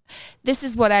this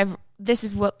is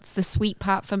what's the sweet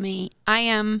part for me. I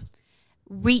am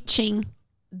reaching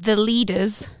the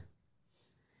leaders.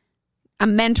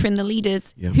 I'm mentoring the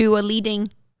leaders who are leading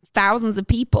thousands of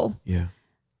people. Yeah.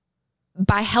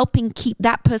 By helping keep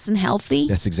that person healthy.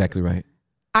 That's exactly right.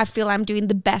 I feel I'm doing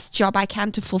the best job I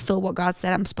can to fulfill what God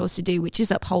said I'm supposed to do, which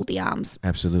is uphold the arms.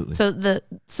 Absolutely. So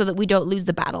that we don't lose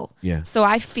the battle. Yeah. So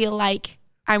I feel like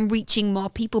I'm reaching more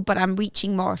people, but I'm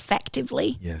reaching more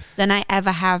effectively than I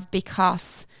ever have,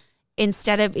 because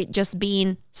instead of it just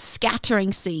being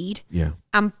scattering seed,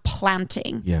 I'm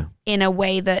planting in a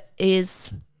way that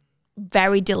is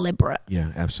very deliberate.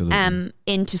 Yeah, absolutely.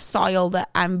 Into soil that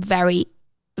I'm very,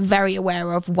 very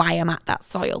aware of why I'm at that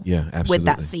soil. Yeah, absolutely. With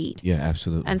that seed. Yeah,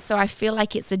 absolutely. And so I feel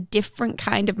like it's a different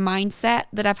kind of mindset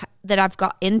that I've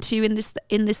got into in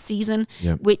this season,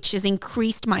 which has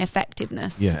increased my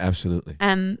effectiveness. Yeah, absolutely.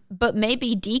 But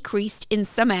maybe decreased in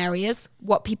some areas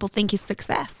what people think is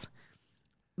success.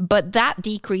 But that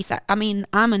decrease, I mean,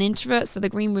 I'm an introvert, so the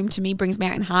green room to me brings me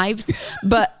out in hives.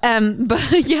 But I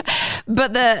get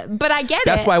it.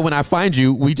 That's why when I find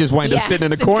you, we just wind up sitting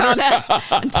in the corner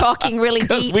and talking really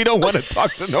because deep. we don't want to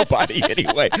talk to nobody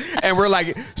anyway. And we're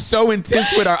like so intense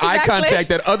with our eye contact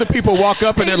that other people walk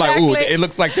up and they're like, "Ooh, it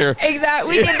looks like they're."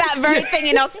 Exactly. We did that very thing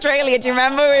in Australia. Do you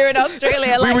remember? We were in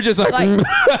Australia. We were just like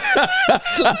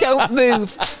don't move,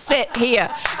 sit here.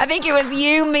 I think it was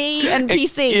you, me, and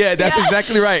PC. Yeah, that's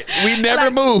exactly right. We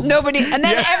never moved. Nobody, and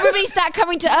then everybody started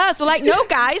coming to us. We're like, no,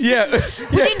 guys.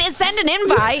 We didn't send an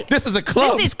invite. This is a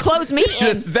club. This is closed meeting.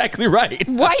 That's exactly right.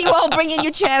 Why are you all bringing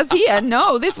your chairs here?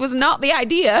 No, this was not the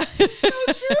idea. So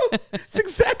true. It's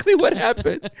exactly what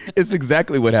happened. It's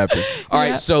exactly what happened. All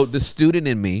right, so the student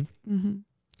in me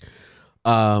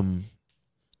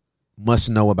must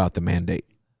know about the mandate.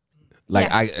 Like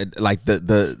Yes.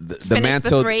 the Finish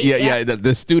mantle. the three,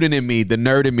 The student in me, the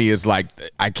nerd in me is like,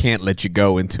 I can't let you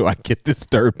go until I get this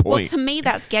third Well, point. to me,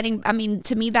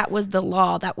 to me, that was the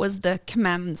law. That was the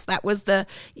commandments.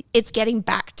 It's getting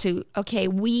back to, okay,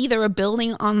 we either are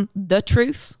building on the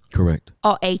truth Correct.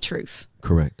 or a truth.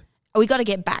 Correct. We got to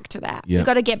get back to that. Yeah. We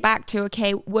got to get back to,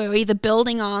 okay, we're either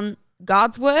building on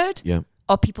God's word Yeah.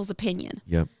 or people's opinion.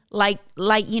 Yep. Like,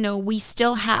 we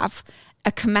still have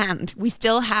a command. We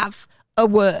still have a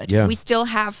word. Yeah. We still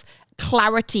have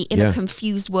clarity in Yeah. a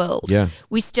confused world. Yeah.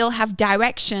 We still have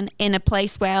direction in a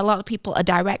place where a lot of people are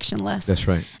directionless. That's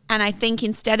right. And I think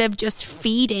instead of just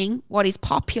feeding what is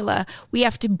popular, we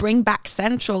have to bring back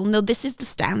central. No, this is the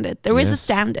standard. There is a Yes,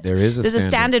 standard. there is a There's standard.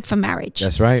 a standard for marriage.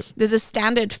 That's right. There's a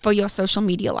standard for your social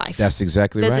media life. That's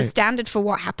exactly There's right. a standard for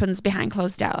what happens behind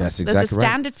closed doors. That's There's exactly a right.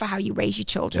 standard for how you raise your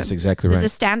children. That's exactly There's right. a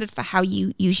standard for how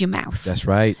you use your mouth. That's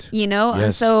right. And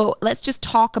Yes. so let's just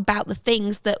talk about the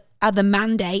things that are the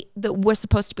mandate that we're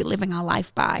supposed to be living our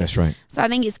life by. That's right. So I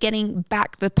think it's getting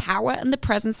back the power and the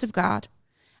presence of God.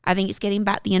 I think it's getting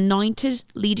back the anointed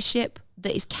leadership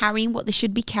that is carrying what they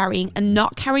should be carrying and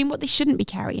not carrying what they shouldn't be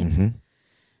carrying. Mm-hmm.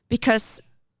 Because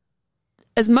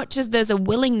as much as there's a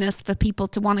willingness for people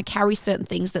to want to carry certain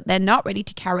things that they're not ready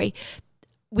to carry,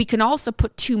 we can also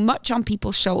put too much on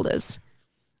people's shoulders,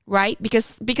 right?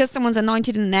 Because someone's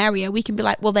anointed in an area, we can be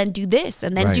like, well, then do this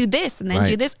and then Right. do this and then Right.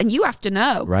 do this. And you have to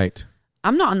know, Right.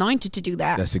 I'm not anointed to do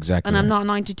that. That's exactly And I'm right. not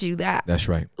anointed to do that. That's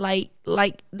right. Like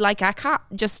I can't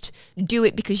just do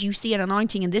it because you see an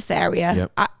anointing in this area.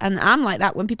 Yep. And I'm like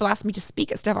that when people ask me to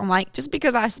speak at stuff. I'm like, just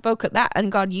because I spoke at that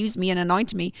and God used me and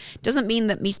anointed me doesn't mean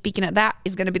that me speaking at that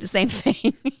is going to be the same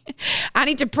thing. I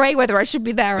need to pray whether I should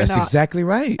be there or That's not. exactly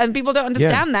right. And people don't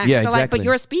understand that. 'Cause Yeah, they're like, exactly. but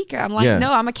you're a speaker. I'm like, Yeah.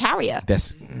 no, I'm a carrier.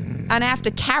 That's And I have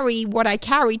to carry what I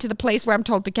carry to the place where I'm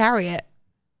told to carry it.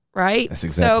 Right? That's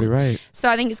exactly right. So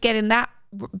I think it's getting that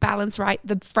balance right,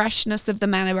 the freshness of the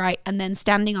manner right, and then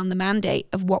standing on the mandate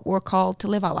of what we're called to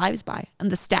live our lives by and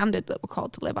the standard that we're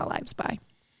called to live our lives by.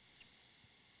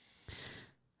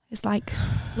 It's like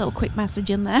a little quick message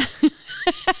in there.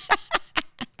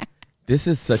 This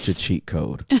is such a cheat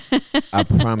code. I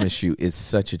promise you, it's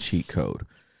such a cheat code.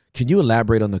 Can you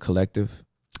elaborate on the collective?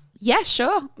 Yeah,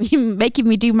 sure. You're making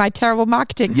me do my terrible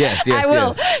marketing. Yes, I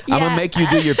will. yes. Yeah. I'm gonna make you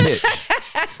do your pitch.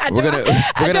 We're gonna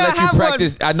let you have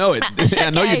practice. I know it. I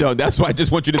know you Okay. don't. That's why I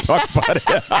just want you to talk about it.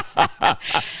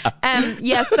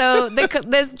 Yeah, so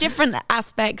there's different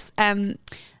aspects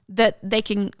that they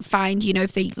can find,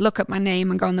 if they look up my name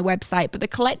and go on the website. But the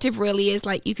collective really is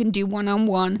like you can do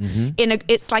one-on-one.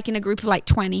 It's like in a group of like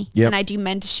 20. Yep. And I do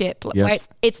mentorship Yep. where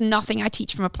it's nothing I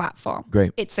teach from a platform.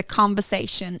 Great. It's a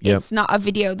conversation. Yep. It's not a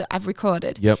video that I've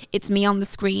recorded. Yep. It's me on the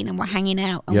screen and we're hanging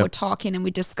out and Yep. we're talking and we're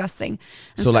discussing.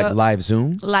 And So like live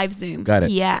Zoom? Live Zoom. Got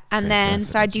it. Yeah. And then,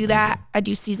 Fantastic. so I do that. I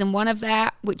do season 1 of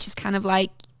that, which is kind of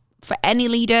like for any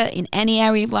leader in any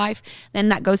area of life. Then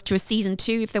that goes to a season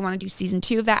 2 if they want to do season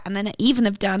 2 of that. And then I even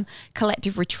have done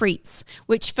collective retreats,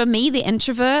 which for me, the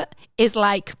introvert is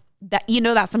like that.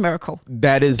 That's a miracle.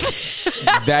 That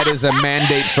is a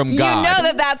mandate from God. You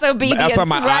know that's obedience. That's why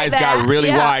my right eyes there. got really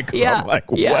Yeah. wide. 'Cause Yeah. I'm like,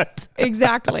 Yeah. what?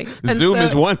 Exactly. And Zoom so-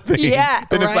 is one thing. Yeah.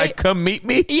 Then it's right? like, come meet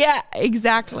me. Yeah,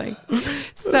 exactly.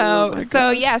 So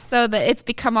that it's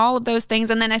become all of those things.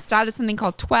 And then I started something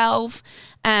called 12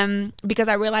 because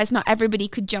I realized not everybody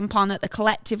could jump on at the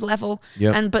collective level,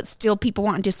 Yep. but still people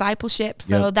want discipleship.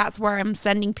 So Yep. that's where I'm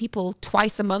sending people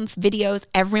twice a month, videos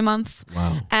every month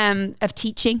of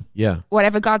teaching. Yeah.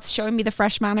 Whatever God's showing me the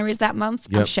fresh manner is that month,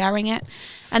 I'm Yep. sharing it.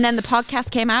 And then the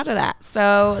podcast came out of that.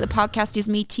 So the podcast is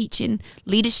me teaching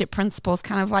leadership principles,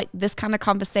 kind of like this kind of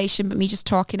conversation, but me just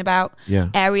talking about Yeah.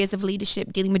 areas of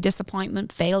leadership, dealing with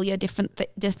disappointment, failure, different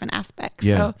aspects.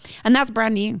 Yeah. So, and that's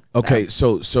brand new. Okay,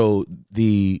 so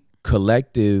the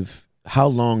collective, how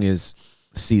long is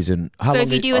season? How So long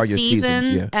if you do are a your season,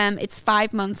 seasons? Yeah. it's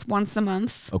 5 months, once a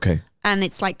month. Okay. And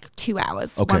it's like 2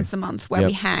 hours Okay. once a month where Yep.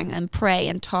 we hang and pray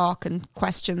and talk and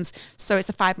questions. So it's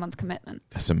a 5-month commitment.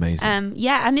 That's amazing.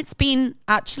 And it's been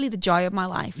actually the joy of my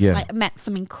life. Yeah. I met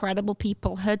some incredible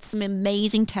people, heard some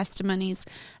amazing testimonies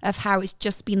of how it's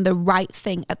just been the right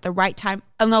thing at the right time.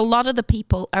 And a lot of the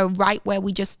people are right where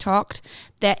we just talked.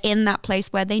 They're in that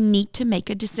place where they need to make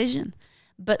a decision.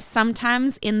 But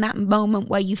sometimes in that moment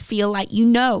where you feel like,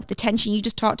 the tension you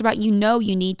just talked about, you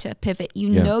need to pivot,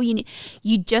 Yeah.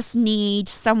 you just need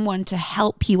someone to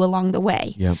help you along the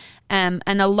way. Yep. And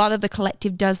a lot of the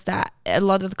collective does that. A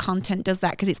lot of the content does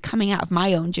that because it's coming out of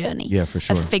my own journey. Yeah, for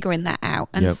sure. Of figuring that out.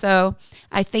 And Yep. so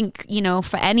I think,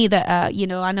 for any that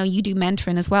are, I know you do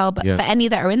mentoring as well, but Yeah. for any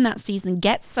that are in that season,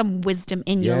 get some wisdom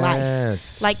in your life.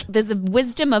 Yes. Like there's a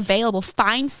wisdom available.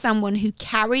 Find someone who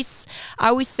carries, I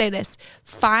always say this,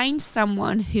 find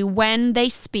someone who when they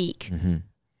speak,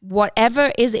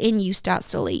 whatever is in you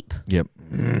starts to leap. Yep.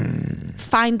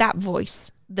 Find that voice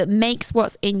that makes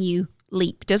what's in you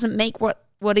leap, doesn't make what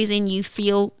is in you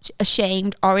feel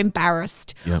ashamed or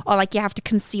embarrassed Yep. or like you have to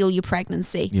conceal your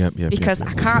pregnancy Yep, because yep.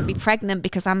 I can't be pregnant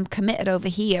because I'm committed over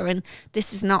here and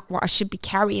this is not what I should be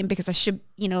carrying because I should,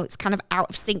 it's kind of out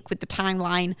of sync with the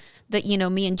timeline that,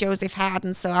 me and Joseph had.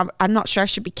 And so I'm not sure I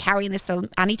should be carrying this. So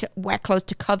I need to wear clothes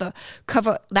to cover.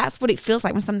 That's what it feels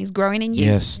like when something's growing in you.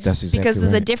 Yes, that's exactly because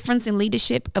there's a right. difference in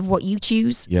leadership of what you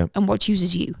choose Yep. and what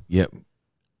chooses you. Yep.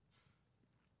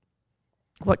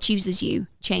 What chooses you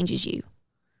changes you.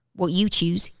 What you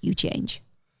choose, you change.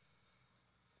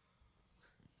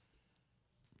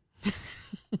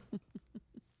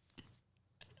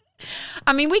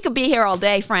 I mean, we could be here all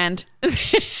day, friend.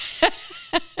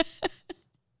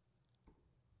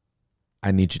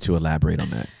 I need you to elaborate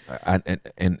on that.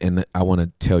 And I want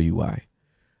to tell you why.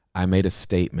 I made a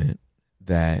statement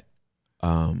that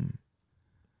I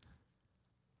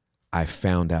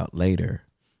found out later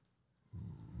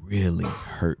really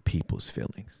hurt people's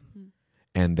feelings.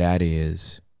 And that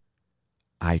is,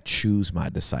 I choose my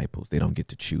disciples. They don't get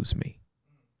to choose me.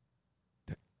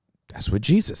 That's what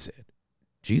Jesus said.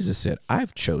 Jesus said,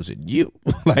 I've chosen you.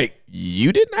 Like,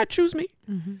 you did not choose me.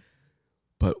 Mm-hmm.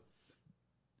 But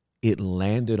it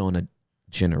landed on a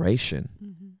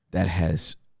generation that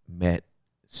has met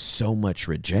so much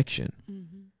rejection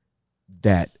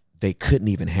that they couldn't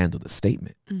even handle the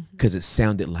statement because it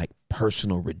sounded like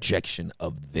personal rejection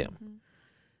of them.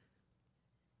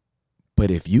 But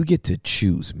if you get to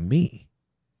choose me,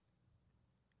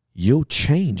 you'll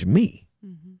change me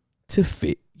to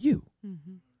fit you.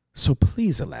 So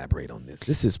please elaborate on this.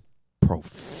 This is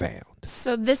profound.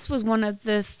 So this was one of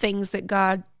the things that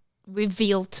God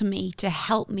revealed to me to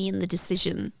help me in the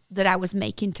decision that I was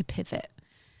making to pivot.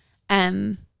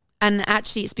 And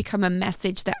actually it's become a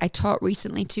message that I taught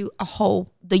recently to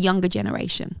the younger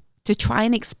generation, to try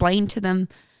and explain to them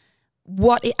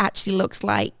what it actually looks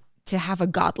like to have a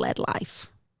God-led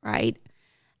life, right?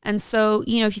 And so,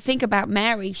 if you think about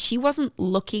Mary, she wasn't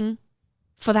looking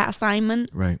for that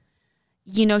assignment. Right.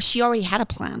 She already had a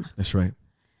plan. That's right.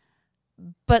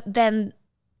 But then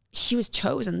she was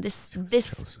chosen.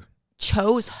 This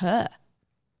chose her.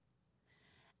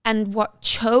 And what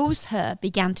chose her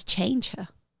began to change her.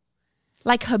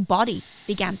 Like her body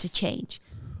began to change.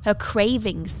 Her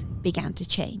cravings began to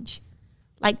change.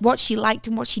 Like what she liked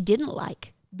and what she didn't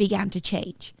like began to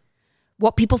change.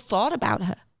 What people thought about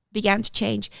her began to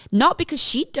change. Not because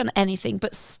she'd done anything,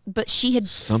 but she had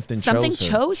something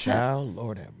chose her. Child,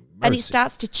 Lord have mercy. And it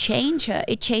starts to change her.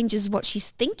 It changes what she's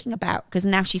thinking about because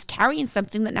now she's carrying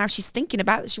something that now she's thinking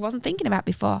about that she wasn't thinking about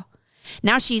before.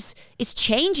 Now it's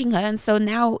changing her. And so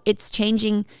now it's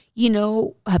changing,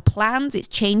 her plans. It's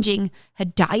changing her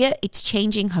diet. It's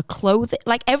changing her clothing.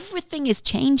 Like everything is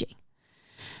changing.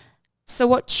 So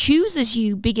what chooses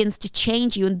you begins to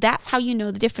change you. And that's how you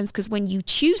know the difference. Because when you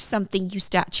choose something, you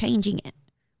start changing it,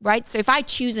 right? So if I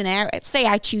choose an area, say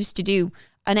I choose to do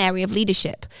an area of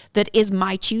leadership that is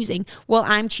my choosing. Well,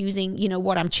 I'm choosing,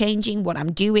 what I'm changing, what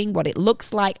I'm doing, what it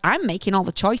looks like. I'm making all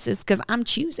the choices because I'm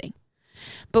choosing.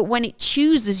 But when it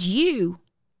chooses you,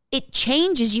 it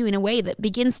changes you in a way that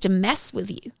begins to mess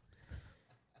with you.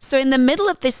 So in the middle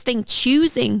of this thing,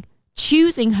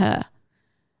 choosing her,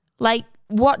 like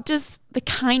what does the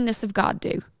kindness of God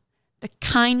do? The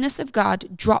kindness of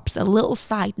God drops a little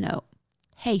side note.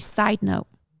 Hey, side note,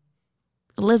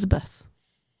 Elizabeth,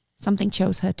 something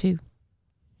chose her too.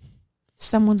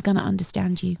 Someone's going to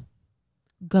understand you.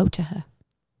 Go to her.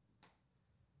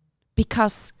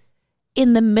 Because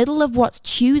in the middle of what's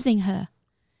choosing her,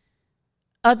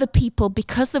 other people,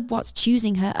 because of what's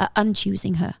choosing her, are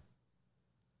unchoosing her.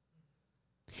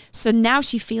 So now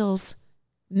she feels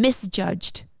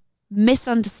misjudged,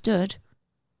 misunderstood,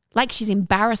 like she's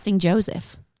embarrassing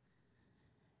Joseph.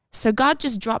 So God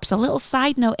just drops a little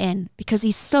side note in because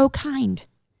he's so kind.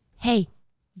 Hey,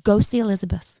 go see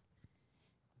Elizabeth.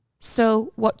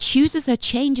 So what chooses her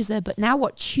changes her, but now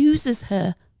what chooses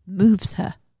her moves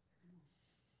her.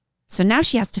 So now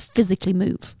she has to physically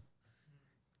move.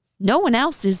 No one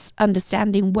else is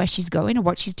understanding where she's going or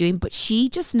what she's doing, but she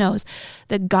just knows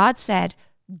that God said,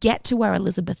 get to where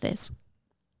Elizabeth is.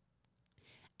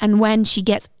 And when she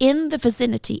gets in the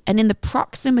vicinity and in the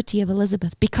proximity of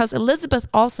Elizabeth, because Elizabeth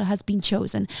also has been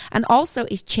chosen and also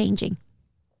is changing,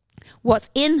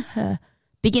 what's in her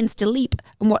begins to leap,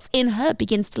 and what's in her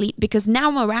begins to leap, because now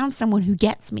I'm around someone who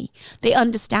gets me. They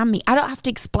understand me. I don't have to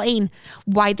explain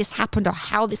why this happened or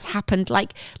how this happened.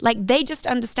 Like they just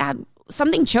understand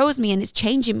something chose me and it's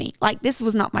changing me. Like, this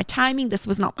was not my timing. This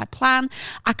was not my plan.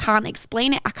 I can't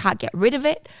explain it. I can't get rid of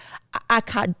it. I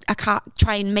can't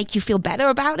try and make you feel better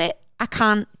about it. I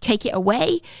can't take it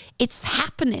away. It's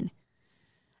happening.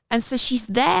 And so she's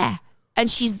there,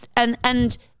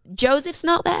 and Joseph's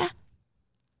not there.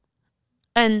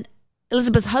 And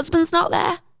Elizabeth's husband's not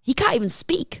there. He can't even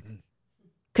speak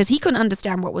because he couldn't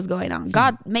understand what was going on.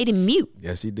 God made him mute.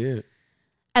 Yes, he did.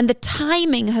 And the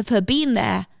timing of her being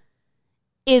there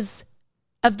is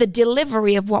of the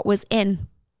delivery of what was in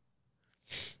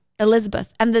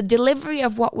Elizabeth. And the delivery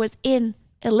of what was in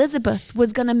Elizabeth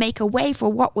was going to make a way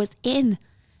for what was in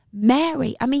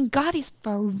Mary. I mean, God is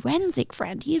forensic,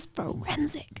 friend. He is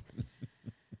forensic.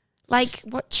 Like,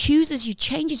 what chooses you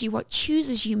changes you. What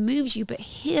chooses you moves you. But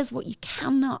here's what you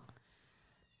cannot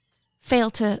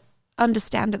fail to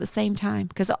understand at the same time,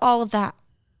 because all of that,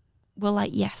 we're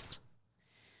like, yes.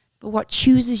 But what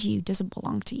chooses you doesn't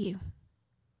belong to you.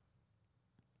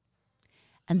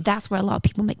 And that's where a lot of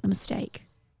people make the mistake.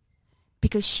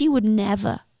 Because she would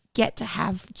never get to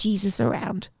have Jesus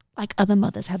around like other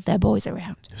mothers had their boys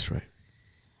around. That's right.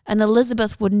 And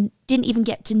Elizabeth didn't even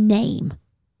get to name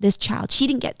this child. She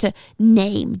didn't get to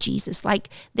name Jesus. Like,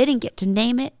 they didn't get to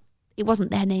name it. It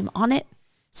wasn't their name on it.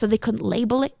 So they couldn't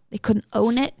label it. They couldn't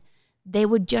own it. They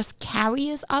were just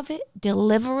carriers of it,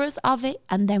 deliverers of it,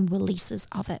 and then releasers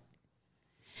of it.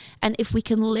 And if we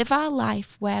can live our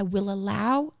life where we'll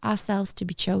allow ourselves to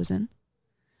be chosen,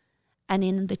 and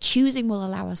in the choosing we'll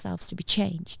allow ourselves to be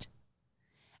changed,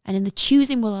 and in the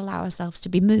choosing we'll allow ourselves to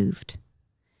be moved,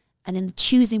 and in the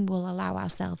choosing we'll allow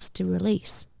ourselves to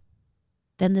release,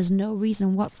 then there's no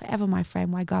reason whatsoever, my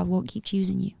friend, why God won't keep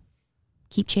choosing you,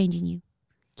 keep changing you,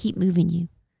 keep moving you,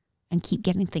 and keep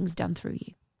getting things done through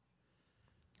you.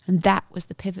 And that was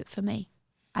the pivot for me.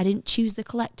 I didn't choose the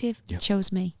collective, it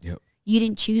chose me. Yep. You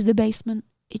didn't choose the basement,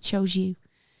 it chose you.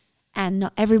 And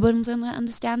not everyone's going to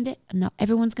understand it, and not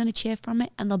everyone's going to cheer from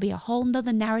it, and there'll be a whole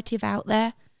nother narrative out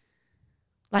there,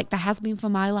 like there has been for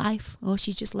my life. Oh,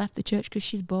 she's just left the church because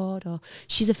she's bored, or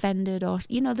she's offended, or,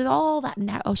 you know, there's all that,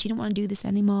 oh, she didn't want to do this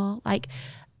anymore. Like,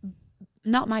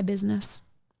 not my business,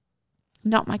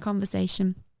 not my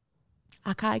conversation.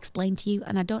 I can't explain to you,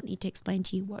 and I don't need to explain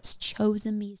to you. What's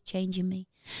chosen me is changing me.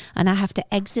 And I have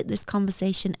to exit this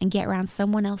conversation and get around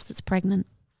someone else that's pregnant,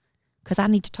 because I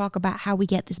need to talk about how we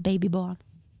get this baby born.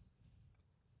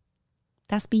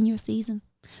 That's been your season.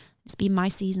 It's been my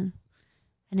season.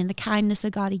 And in the kindness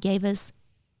of God, he gave us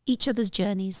each other's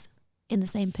journeys in the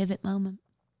same pivot moment.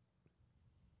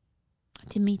 I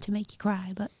didn't mean to make you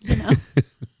cry, but, you know.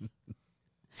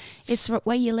 It's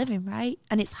where you're living, right?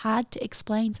 And it's hard to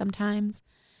explain sometimes.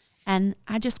 And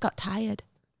I just got tired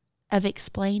of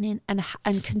explaining and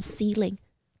concealing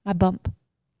my bump.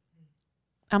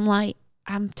 I'm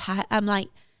tired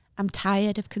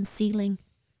of concealing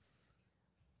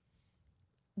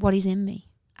what is in me.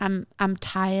 I'm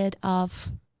tired of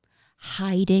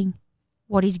hiding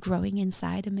what is growing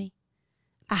inside of me.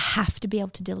 I have to be able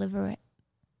to deliver it.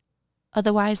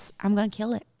 Otherwise, I'm going to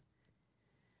kill it.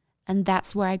 And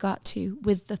that's where I got to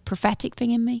with the prophetic thing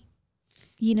in me.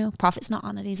 You know, prophet's not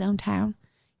honored in his own town.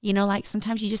 You know, like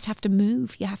sometimes you just have to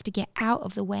move. You have to get out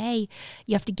of the way.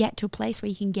 You have to get to a place where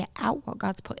you can get out what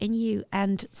God's put in you.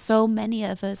 And so many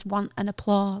of us want an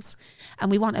applause,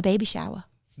 and we want a baby shower.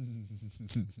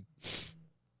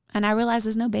 And I realize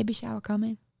there's no baby shower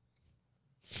coming.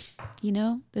 You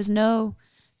know, there's no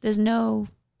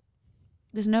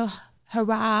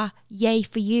hurrah, yay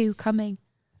for you coming.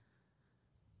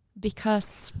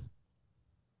 Because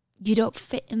you don't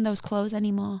fit in those clothes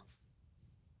anymore.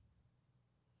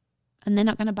 And they're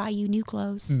not going to buy you new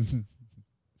clothes.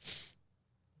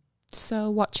 So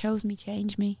what chose me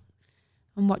changed me.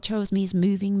 And what chose me is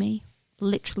moving me,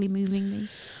 literally moving me.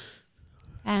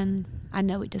 And I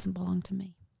know it doesn't belong to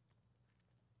me.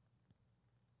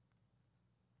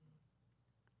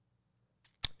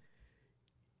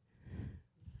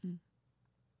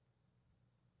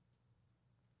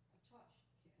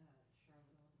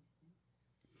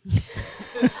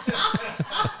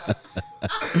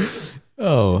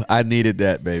 Oh, I needed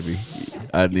that, baby.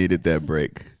 I needed that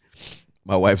break.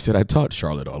 My wife said I taught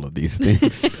Charlotte all of these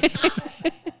things.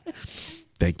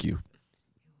 Thank you.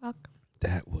 Welcome.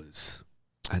 That was,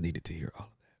 I needed to hear all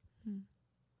of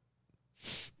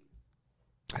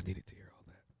that. I needed to hear all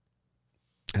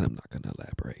that. And I'm not going to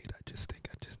elaborate. I just think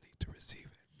I just need to receive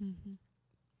it. Mm-hmm.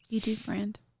 You do,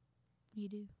 friend. You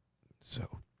do. So,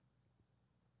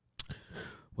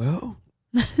 well,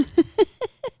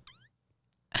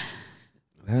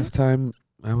 last time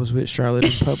I was with Charlotte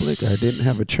in public, I didn't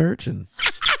have a church, and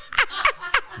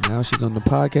now she's on the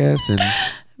podcast, and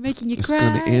making you it's cry.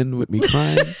 going to end with me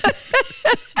crying.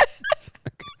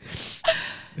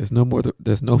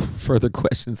 There's no further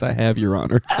questions I have, Your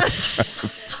Honor.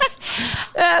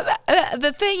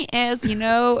 The thing is,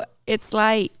 it's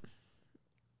like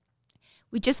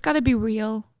we just got to be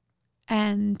real,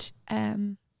 and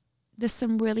there's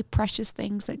some really precious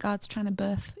things that God's trying to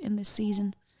birth in this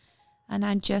season, and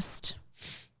I'm just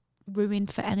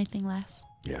ruined for anything less.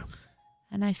 Yeah.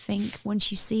 And I think once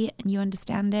you see it and you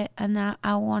understand it, and that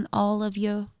I want all of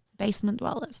your basement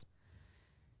dwellers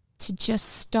to just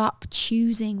stop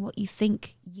choosing what you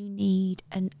think you need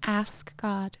and ask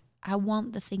God, I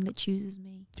want the thing that chooses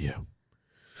me. Yeah.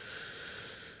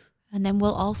 And then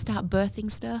we'll all start birthing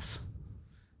stuff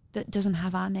that doesn't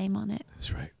have our name on it.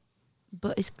 That's right.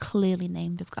 But is clearly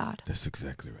named of God. That's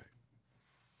exactly right.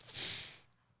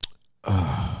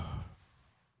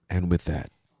 And with that,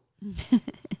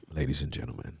 ladies and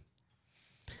gentlemen,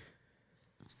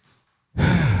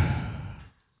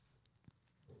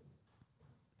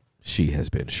 she has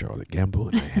been Charlotte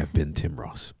Gambill, and I have been Tim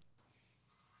Ross.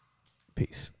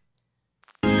 Peace.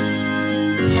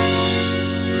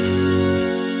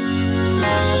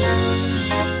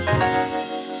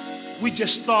 We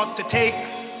just thought to take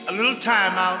a little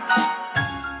time out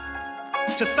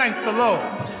to thank the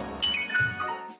Lord.